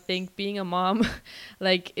mom. I think being a mom,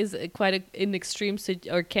 like, is an extreme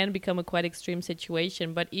or can become a quite extreme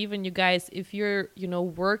situation. But even you guys, if you're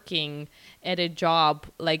working at a job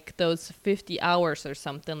like those 50 hours or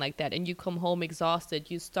something like that, and you come home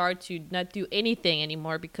exhausted, you start to not do anything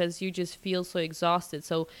anymore because you just feel so exhausted.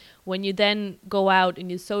 So when you then go out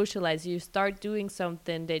and you socialize, you start doing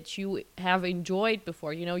something that you have enjoyed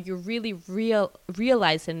before. You really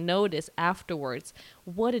realize and notice afterwards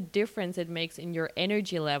what a difference it makes in your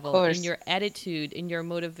energy level, in your attitude, in your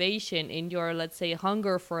motivation, in your, let's say,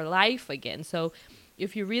 hunger for life again. So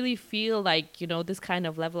if you really feel like, this kind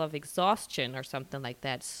of level of exhaustion or something like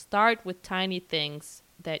that, start with tiny things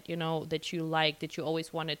that that you like, that you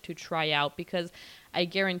always wanted to try out, because I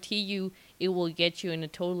guarantee you it will get you in a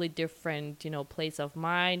totally different place of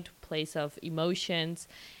mind, place of emotions,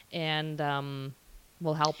 and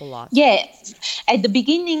will help a lot. Yeah, at the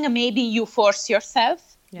beginning, maybe you force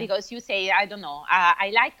yourself because you say, I don't know,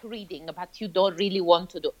 I like reading, but you don't really want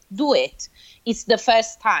to do it. It's the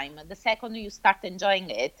first time. The second you start enjoying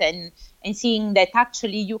it and seeing that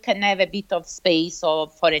actually you can have a bit of space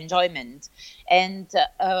for enjoyment. And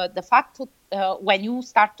the fact when you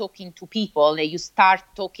start talking to people, you start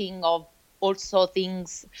talking of also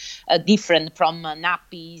things different from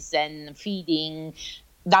nappies and feeding.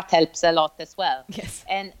 That helps a lot as well. Yes.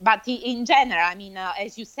 But in general, I mean,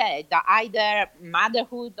 as you said, either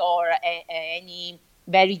motherhood or any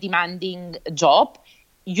very demanding job,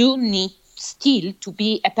 you need still to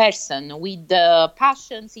be a person with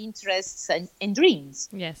passions, interests, and dreams.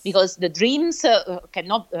 Yes. Because the dreams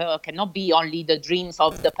cannot be only the dreams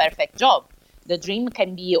of the perfect job. The dream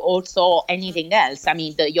can be also anything else. I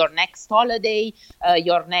mean, your next holiday,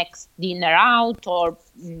 your next dinner out, or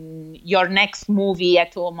your next movie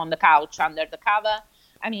at home on the couch under the cover.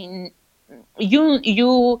 I mean,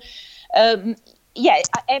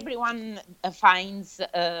 everyone finds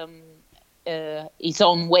his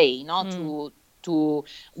own way, to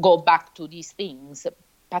go back to these things.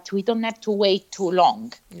 But we don't have to wait too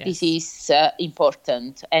long. Yes. This is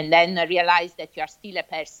important. And then realize that you are still a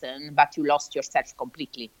person, but you lost yourself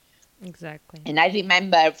completely. Exactly. And I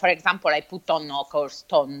remember, for example, I put on, of course,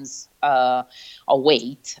 tons of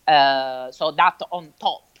weight. So that on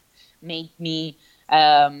top made me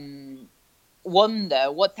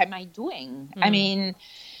wonder, what am I doing? I mean,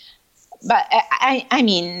 but I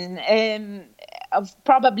mean,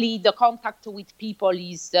 probably the contact with people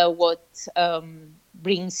is what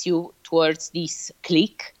brings you towards this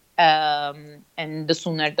click, and the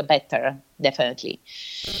sooner the better, definitely.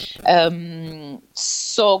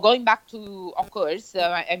 So going back to, of course,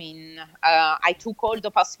 I mean, I took all the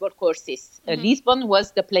possible courses. Lisbon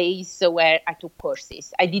was the place where I took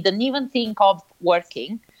courses. I didn't even think of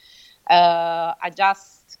working. I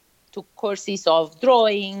just took courses of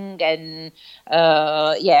drawing and,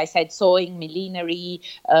 I said sewing, millinery,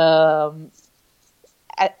 a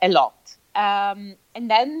lot. And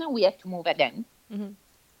then we had to move again.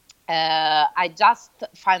 I just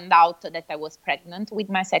found out that I was pregnant with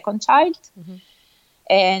my second child.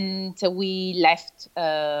 And we left,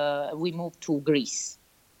 we moved to Greece.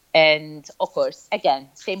 And of course, again,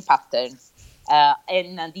 same pattern.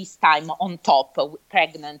 And this time on top,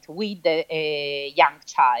 pregnant with a young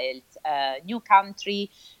child, new country,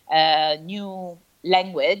 new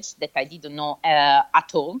language that I didn't know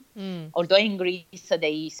at all. Although in Greece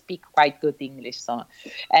they speak quite good English, so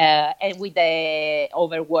and with a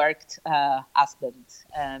overworked husband.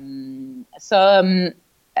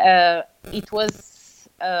 It was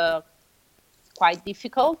quite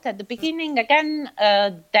difficult at the beginning. Again,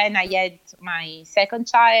 then I had my second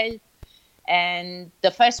child, and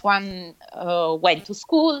the first one went to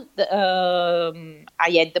school. I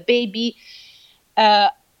had the baby.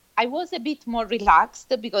 I was a bit more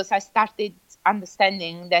relaxed because I started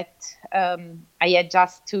understanding that I had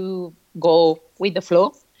just to go with the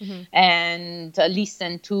flow and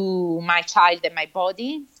listen to my child and my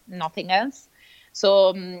body, nothing else.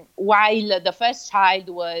 So while the first child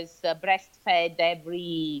was breastfed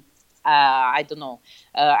every, I don't know,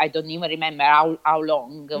 I don't even remember how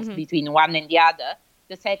long between one and the other,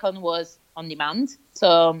 the second was on demand,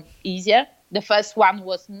 so easier. The first one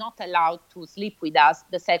was not allowed to sleep with us.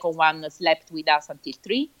 The second one slept with us until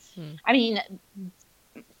 3. I mean,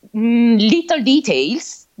 little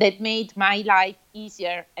details that made my life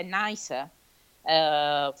easier and nicer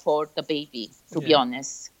for the baby, to be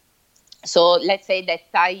honest. So let's say that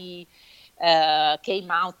I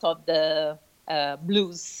came out of the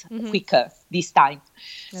blues quicker this time.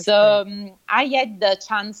 That's so I had the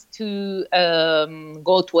chance to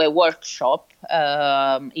go to a workshop.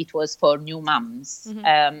 It was for new moms.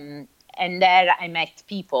 And there I met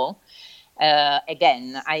people.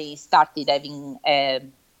 Again, I started having a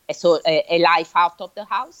life out of the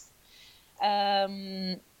house.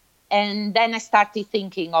 And then I started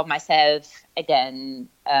thinking of myself again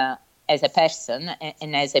as a person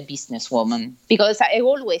and as a businesswoman, because I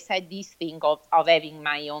always had this thing of having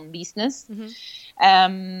my own business,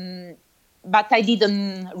 but I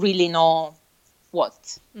didn't really know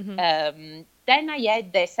what. Then I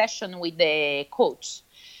had a session with the coach,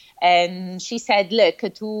 and she said, look,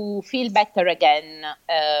 to feel better again,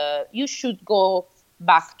 you should go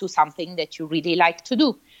back to something that you really like to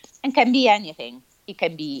do, and can be anything. It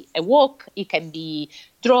can be a walk, it can be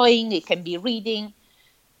drawing, it can be reading.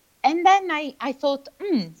 And then I thought,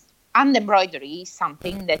 hand embroidery is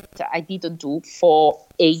something that I didn't do for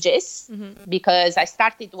ages, because I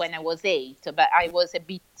started when I was 8, but I was a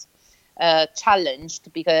bit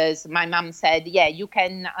challenged because my mom said, yeah, you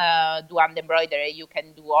can do hand embroidery, you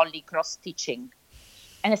can do only cross stitching.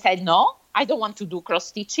 And I said, no, I don't want to do cross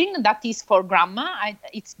stitching. That is for grandma.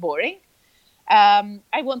 It's boring.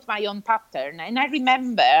 I want my own pattern. And I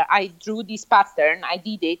remember I drew this pattern. I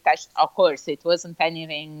did it. Of course, it wasn't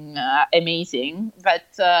anything amazing,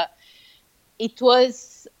 but it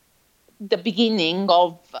was the beginning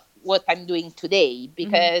of what I'm doing today,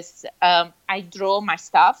 because I draw my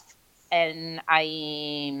stuff, and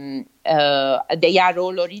they are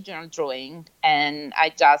all original drawing, and I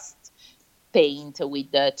just paint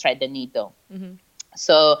with the thread and needle.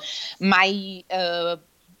 So my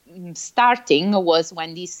starting was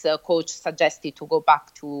when this coach suggested to go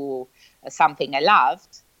back to something I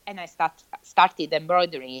loved, and I started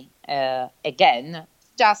embroidery again,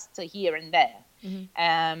 just here and there.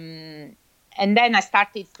 And then I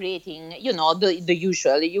started creating, the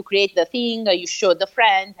usual. You create the thing, you show the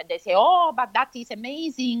friend, and they say, oh, but that is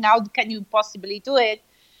amazing. How can you possibly do it?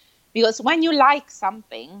 Because when you like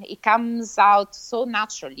something, it comes out so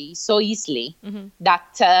naturally, so easily,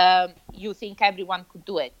 that you think everyone could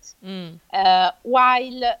do it.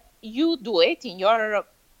 While you do it in your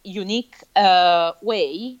unique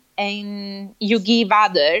way, and you give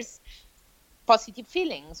others positive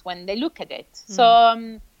feelings when they look at it.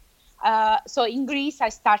 So in Greece, I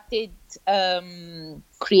started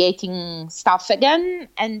creating stuff again,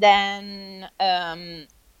 and then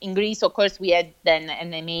in Greece, of course, we had then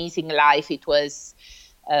an amazing life. It was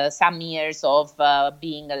some years of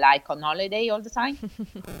being like on holiday all the time,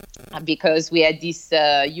 because we had this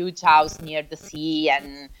huge house near the sea,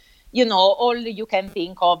 and all you can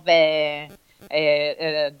think of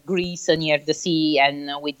Greece near the sea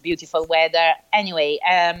and with beautiful weather. Anyway,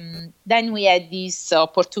 then we had this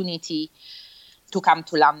opportunity to come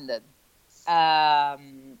to London.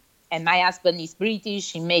 And my husband is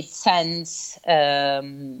British. It made sense,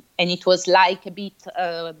 and it was like a bit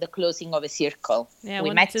the closing of a circle. Yeah,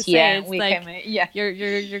 we met here.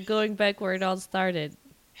 You're going back where it all started.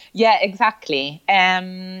 Yeah, exactly.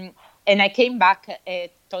 And I came back a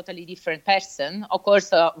totally different person. Of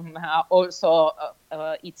course, also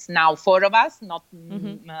it's now 4 of us, not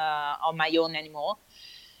on my own anymore.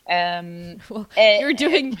 Well,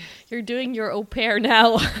 you're doing your au pair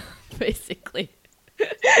now, basically.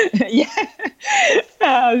 Yeah.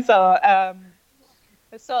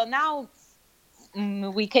 So now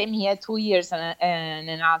we came here 2 years and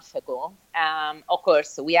a half ago. Of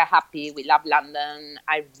course, we are happy. We love London.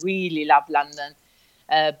 I really love London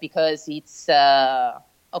because it's,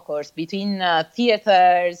 of course, between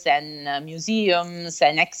theaters and museums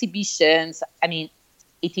and exhibitions. I mean,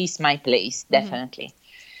 it is my place, definitely.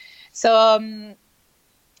 So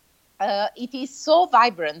it is so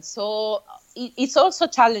vibrant. So it's also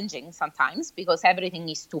challenging sometimes because everything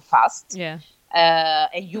is too fast. Yeah.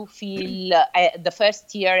 And you feel the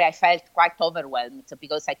first year I felt quite overwhelmed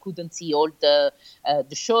because I couldn't see all the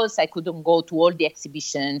shows, I couldn't go to all the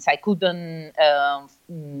exhibitions, I couldn't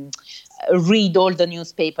read all the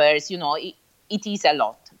newspapers. It is a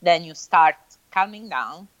lot. Then you start calming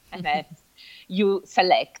down and then you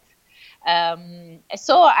select.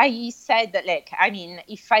 So I said,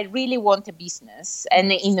 if I really want a business,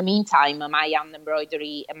 and in the meantime, my hand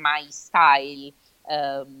embroidery and my style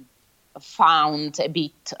found a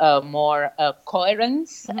bit more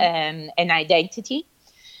coherence and identity.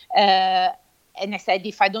 And I said,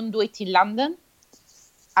 if I don't do it in London,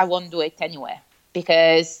 I won't do it anywhere.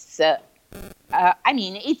 Because,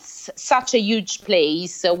 it's such a huge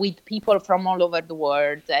place with people from all over the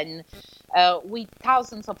world and with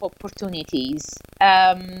thousands of opportunities.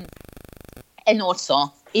 And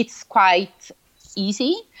also, it's quite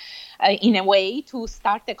easy. In a way, to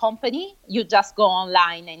start a company, you just go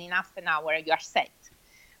online and in half an hour you are set.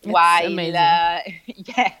 It's While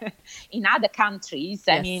in other countries,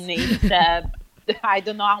 yes. It's I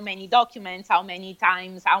don't know how many documents, how many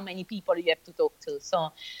times, how many people you have to talk to.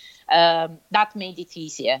 So that made it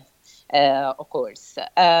easier, of course.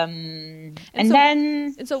 So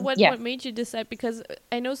what made you decide? Because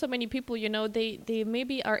I know so many people, they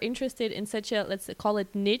maybe are interested in such a, let's call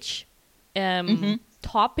it niche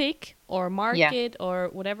topic or market or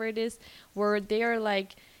whatever it is, where they're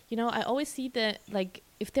like, I always see that, like,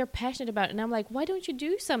 if they're passionate about it, and I'm like, why don't you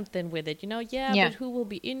do something with it? But who will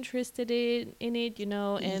be interested in it?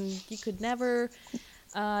 And you could never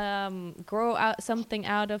grow out something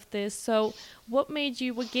out of this. So what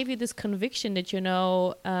gave you this conviction that,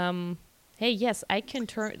 hey, yes, I can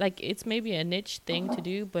turn, like, it's maybe a niche thing to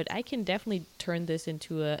do, but I can definitely turn this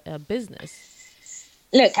into a business.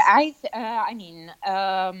 Look,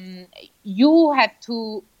 you have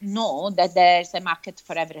to know that there's a market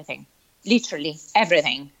for everything, literally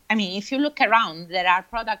everything. If you look around, there are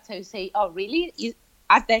products that you say, oh, really?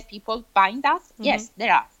 Are there people buying that? Mm-hmm. Yes,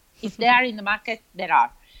 there are. If they are in the market, there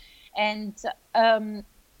are. And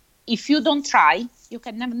if you don't try, you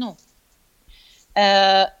can never know.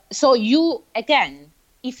 So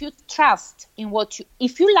if you trust in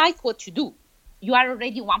if you like what you do, you are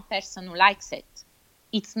already one person who likes it.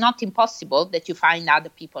 It's not impossible that you find other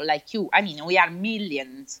people like you. We are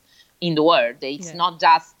millions in the world. It's not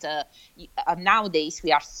just nowadays.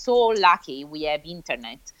 We are so lucky we have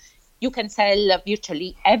internet. You can sell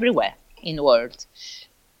virtually everywhere in the world.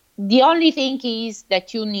 The only thing is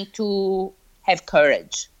that you need to have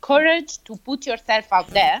courage to put yourself out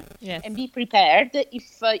there and be prepared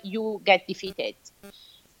if you get defeated.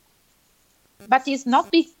 But it's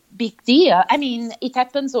not big deal. It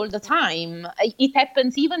happens all the time. It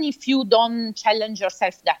happens even if you don't challenge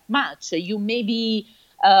yourself that much. You maybe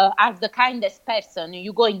are the kindest person.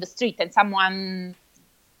 You go in the street and someone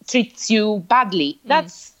treats you badly.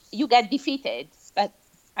 You get defeated. But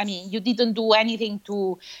you didn't do anything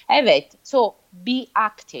to have it. So be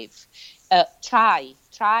active. Try.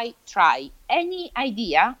 Any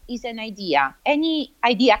idea is an idea. Any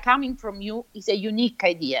idea coming from you is a unique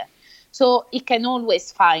idea. So it can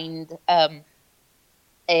always find a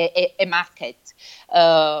market.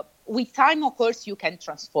 With time, of course, you can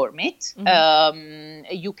transform it.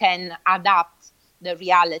 Mm-hmm. You can adapt the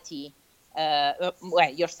reality,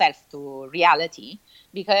 yourself to reality,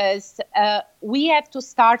 because we have to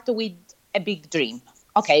start with a big dream.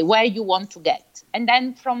 Okay, where you want to get. And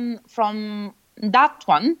then from that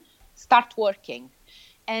one, start working.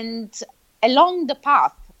 And along the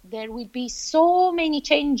path, there will be so many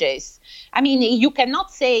changes. You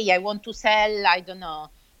cannot say, I want to sell, I don't know,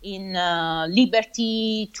 in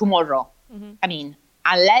Liberty tomorrow. Mm-hmm.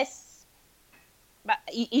 Unless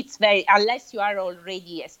you are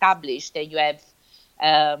already established and you have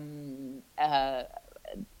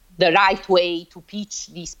the right way to pitch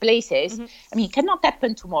these places. Mm-hmm. It cannot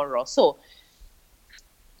happen tomorrow. So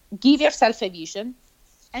give yourself a vision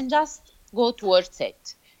and just go towards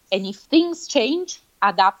it. And if things change,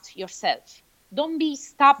 adapt yourself. Don't be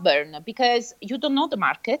stubborn because you don't know the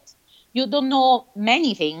market. You don't know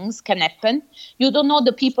many things can happen. You don't know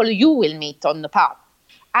the people you will meet on the path.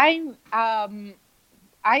 I'm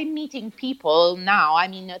meeting people now.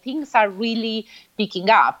 Things are really picking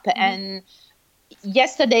up. Mm-hmm. And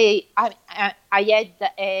yesterday I had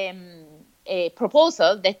a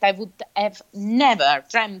proposal that I would have never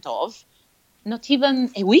dreamt of, not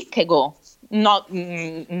even a week ago. Not,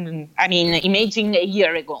 imagine a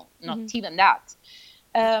year ago, not even that.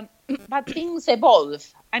 But things evolve.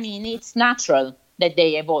 I mean, it's natural that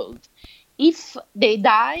they evolve. If they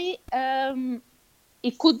die,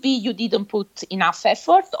 it could be you didn't put enough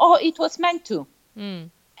effort, or it was meant to,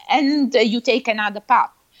 and you take another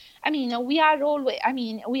path. We are all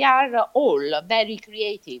very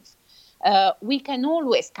creative. We can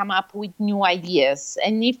always come up with new ideas,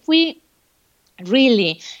 and if we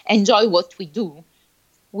really enjoy what we do,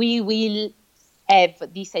 we will have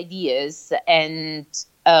these ideas and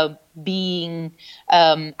being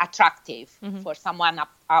attractive for someone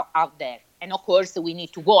out there. And of course, we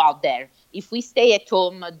need to go out there. If we stay at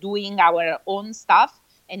home doing our own stuff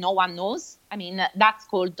and no one knows, that's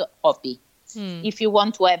called hobby. If you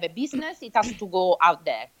want to have a business, it has to go out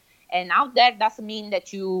there. And out there doesn't mean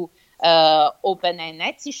that you open an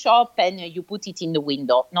Etsy shop and you put it in the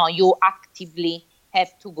window. No, you actively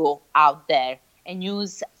have to go out there and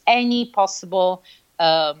use any possible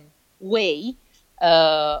way,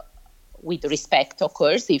 with respect, of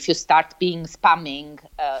course. If you start being spamming,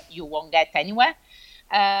 you won't get anywhere.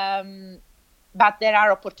 But there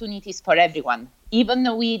are opportunities for everyone.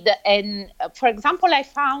 Even with, for example, I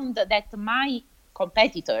found that my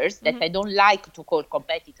competitors, that I don't like to call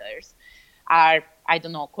competitors, are, I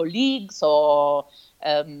don't know, colleagues or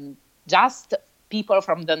just people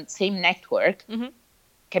from the same network,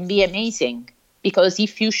 can be amazing. Because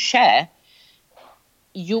if you share,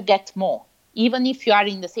 you get more. Even if you are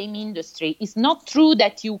in the same industry, it's not true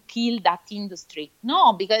that you kill that industry.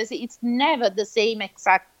 No, because it's never the same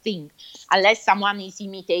exact thing, unless someone is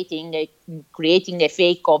imitating, creating a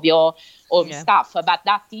fake of your own stuff. But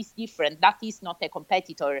that is different. That is not a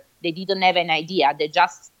competitor. They didn't have an idea. They're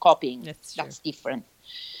just copying. That's different.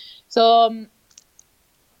 So,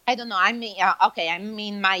 I don't know. I'm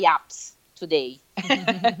in my apps today.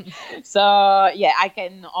 So I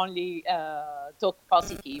can only talk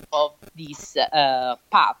positive of this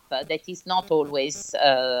path that is not always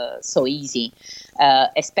so easy,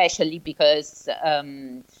 especially because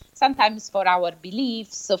sometimes for our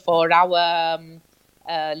beliefs, for our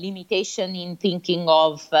limitation in thinking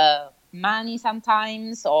of money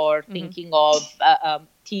sometimes, or thinking of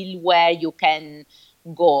till where you can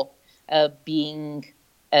go, being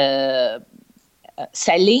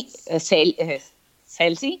salesy,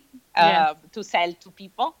 to sell to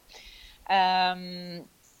people.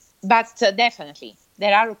 But definitely,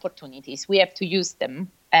 there are opportunities. We have to use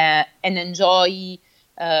them and enjoy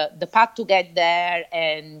the path to get there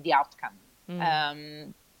and the outcome.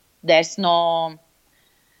 There's no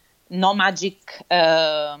magic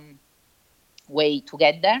way to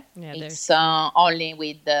get there. It's only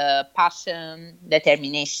with passion,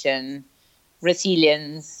 determination,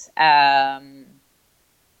 resilience, and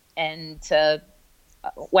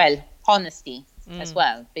honesty as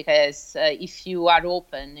well. Because if you are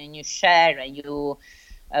open and you share and you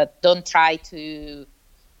don't try to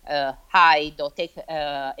hide or take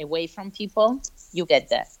away from people, you get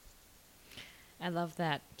there. I love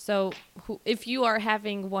that. So if you are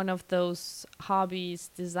having one of those hobbies,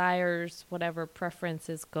 desires, whatever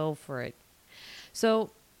preferences, go for it. So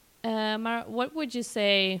Mara, what would you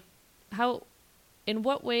say, in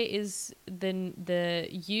what way is the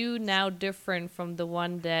you now different from the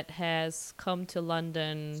one that has come to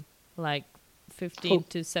London like 15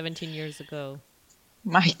 to 17 years ago?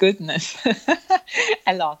 My goodness,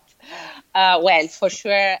 a lot. Well, for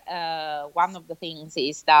sure, one of the things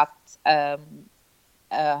is that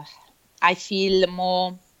I feel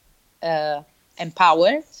more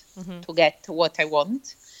empowered to get what I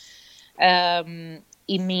want.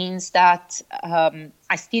 It means that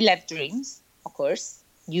I still have dreams, of course.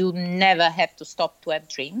 You never have to stop to have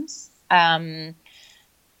dreams. And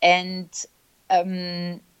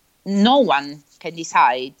no one can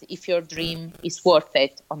decide if your dream is worth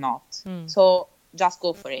it or not. So just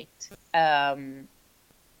go for it.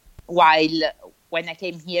 While when I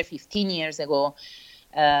came here 15 years ago,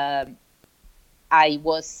 I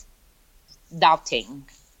was doubting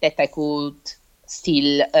that I could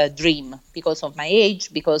still dream because of my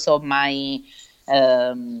age, because of my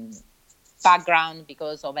background,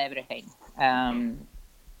 because of everything. And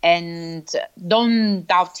don't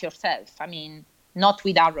doubt yourself. I mean, not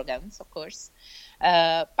with arrogance, of course,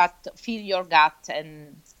 but feel your gut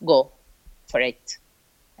and go for it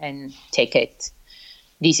and take it.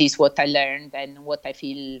 This is what I learned and what I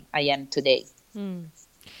feel I am today.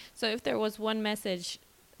 So if there was one message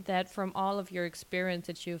that from all of your experience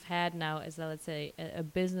that you've had now as a, let's say, a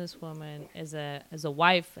businesswoman, as a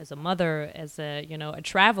wife, as a mother, as a, you know, a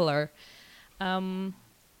traveler, and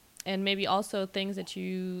maybe also things that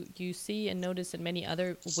you see and notice in many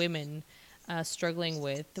other women struggling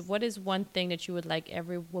with, what is one thing that you would like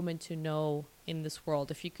every woman to know in this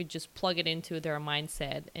world, if you could just plug it into their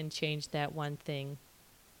mindset and change that one thing?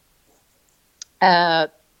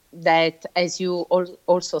 That, as you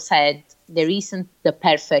also said, there isn't the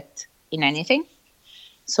perfect in anything.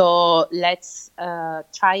 So let's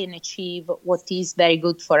try and achieve what is very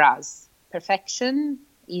good for us. Perfection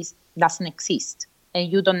doesn't exist,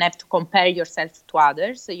 and you don't have to compare yourself to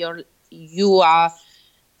others. You are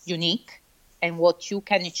unique, and what you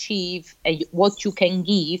can achieve and what you can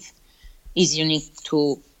give is unique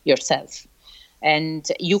to yourself. And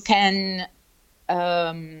you can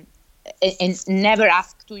and never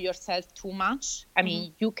ask to yourself too much. I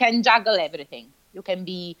mean, you can juggle everything. You can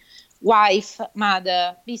be wife,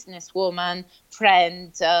 mother, businesswoman,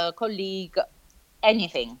 friend, colleague,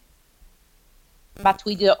 anything. But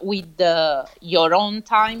with your own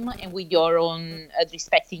time and with your own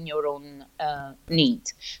respecting your own need.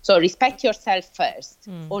 So respect yourself first.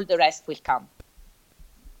 All the rest will come.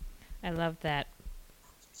 I love that.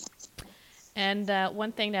 And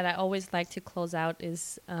one thing that I always like to close out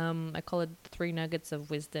is I call it 3 nuggets of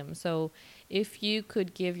wisdom. So if you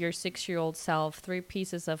could give your 6-year-old self 3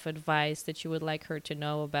 pieces of advice that you would like her to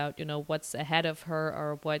know about, you know, what's ahead of her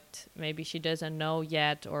or what maybe she doesn't know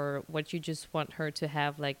yet, or what you just want her to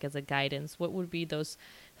have like as a guidance, what would be those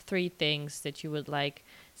 3 things that you would like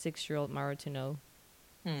 6-year-old Mara to know?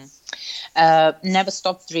 Never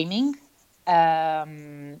stop dreaming.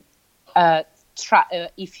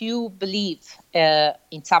 If you believe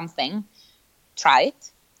in something, try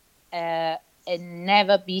it, and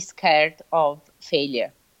never be scared of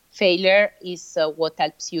failure. Failure is what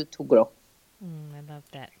helps you to grow. I love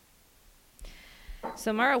that.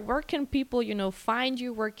 So Mara, where can people, you know, find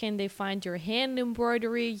you? Where can they find your hand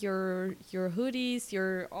embroidery, your hoodies,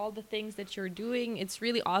 all the things that you're doing? It's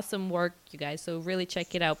really awesome work, you guys. So really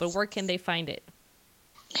check it out. But where can they find it?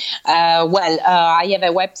 I have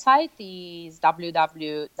a website. It's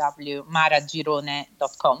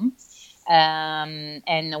www.maragirone.com.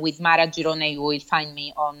 And with Mara Girone, you will find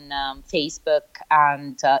me on Facebook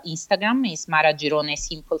and Instagram. It's Mara Girone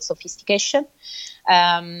Simple Sophistication.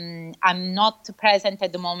 I'm not present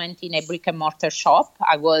at the moment in a brick and mortar shop.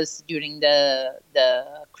 I was during the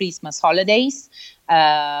Christmas holidays,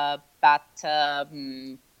 but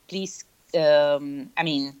please,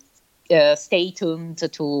 stay tuned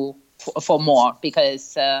for more,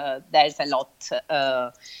 because there's a lot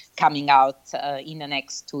coming out in the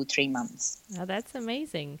next 2-3 months. Oh, that's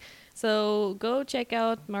amazing. So go check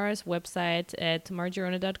out Mara's website at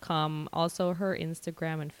maragirone.com, also her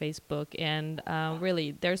Instagram and Facebook. And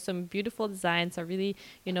really, there's some beautiful designs. I really,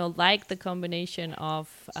 like the combination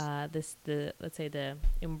of the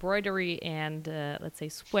embroidery and let's say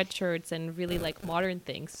sweatshirts and really like modern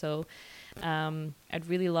things. So I'd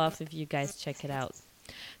really love if you guys check it out.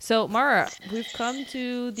 So Mara, we've come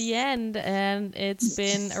to the end, and it's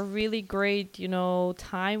been a really great,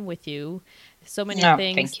 time with you. So many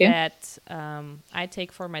things that I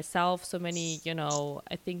take for myself, so many,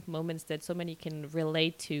 I think moments that so many can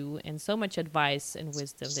relate to, and so much advice and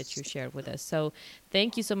wisdom that you shared with us. So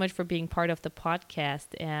thank you so much for being part of the podcast,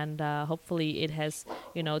 and hopefully it has,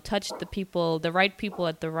 touched the right people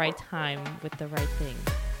at the right time with the right thing.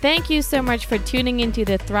 Thank you so much for tuning into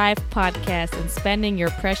the Thrive podcast and spending your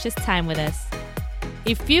precious time with us.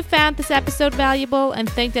 If you found this episode valuable and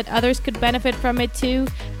think that others could benefit from it too,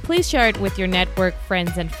 please share it with your network,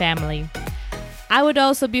 friends, and family. I would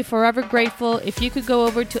also be forever grateful if you could go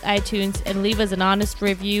over to iTunes and leave us an honest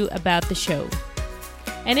review about the show.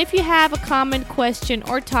 And if you have a comment, question,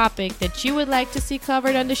 or topic that you would like to see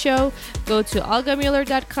covered on the show, go to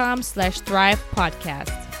olgamuller.com/Thrive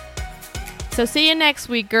podcast. So see you next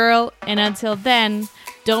week, girl. And until then,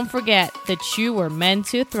 don't forget that you were meant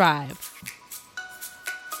to thrive.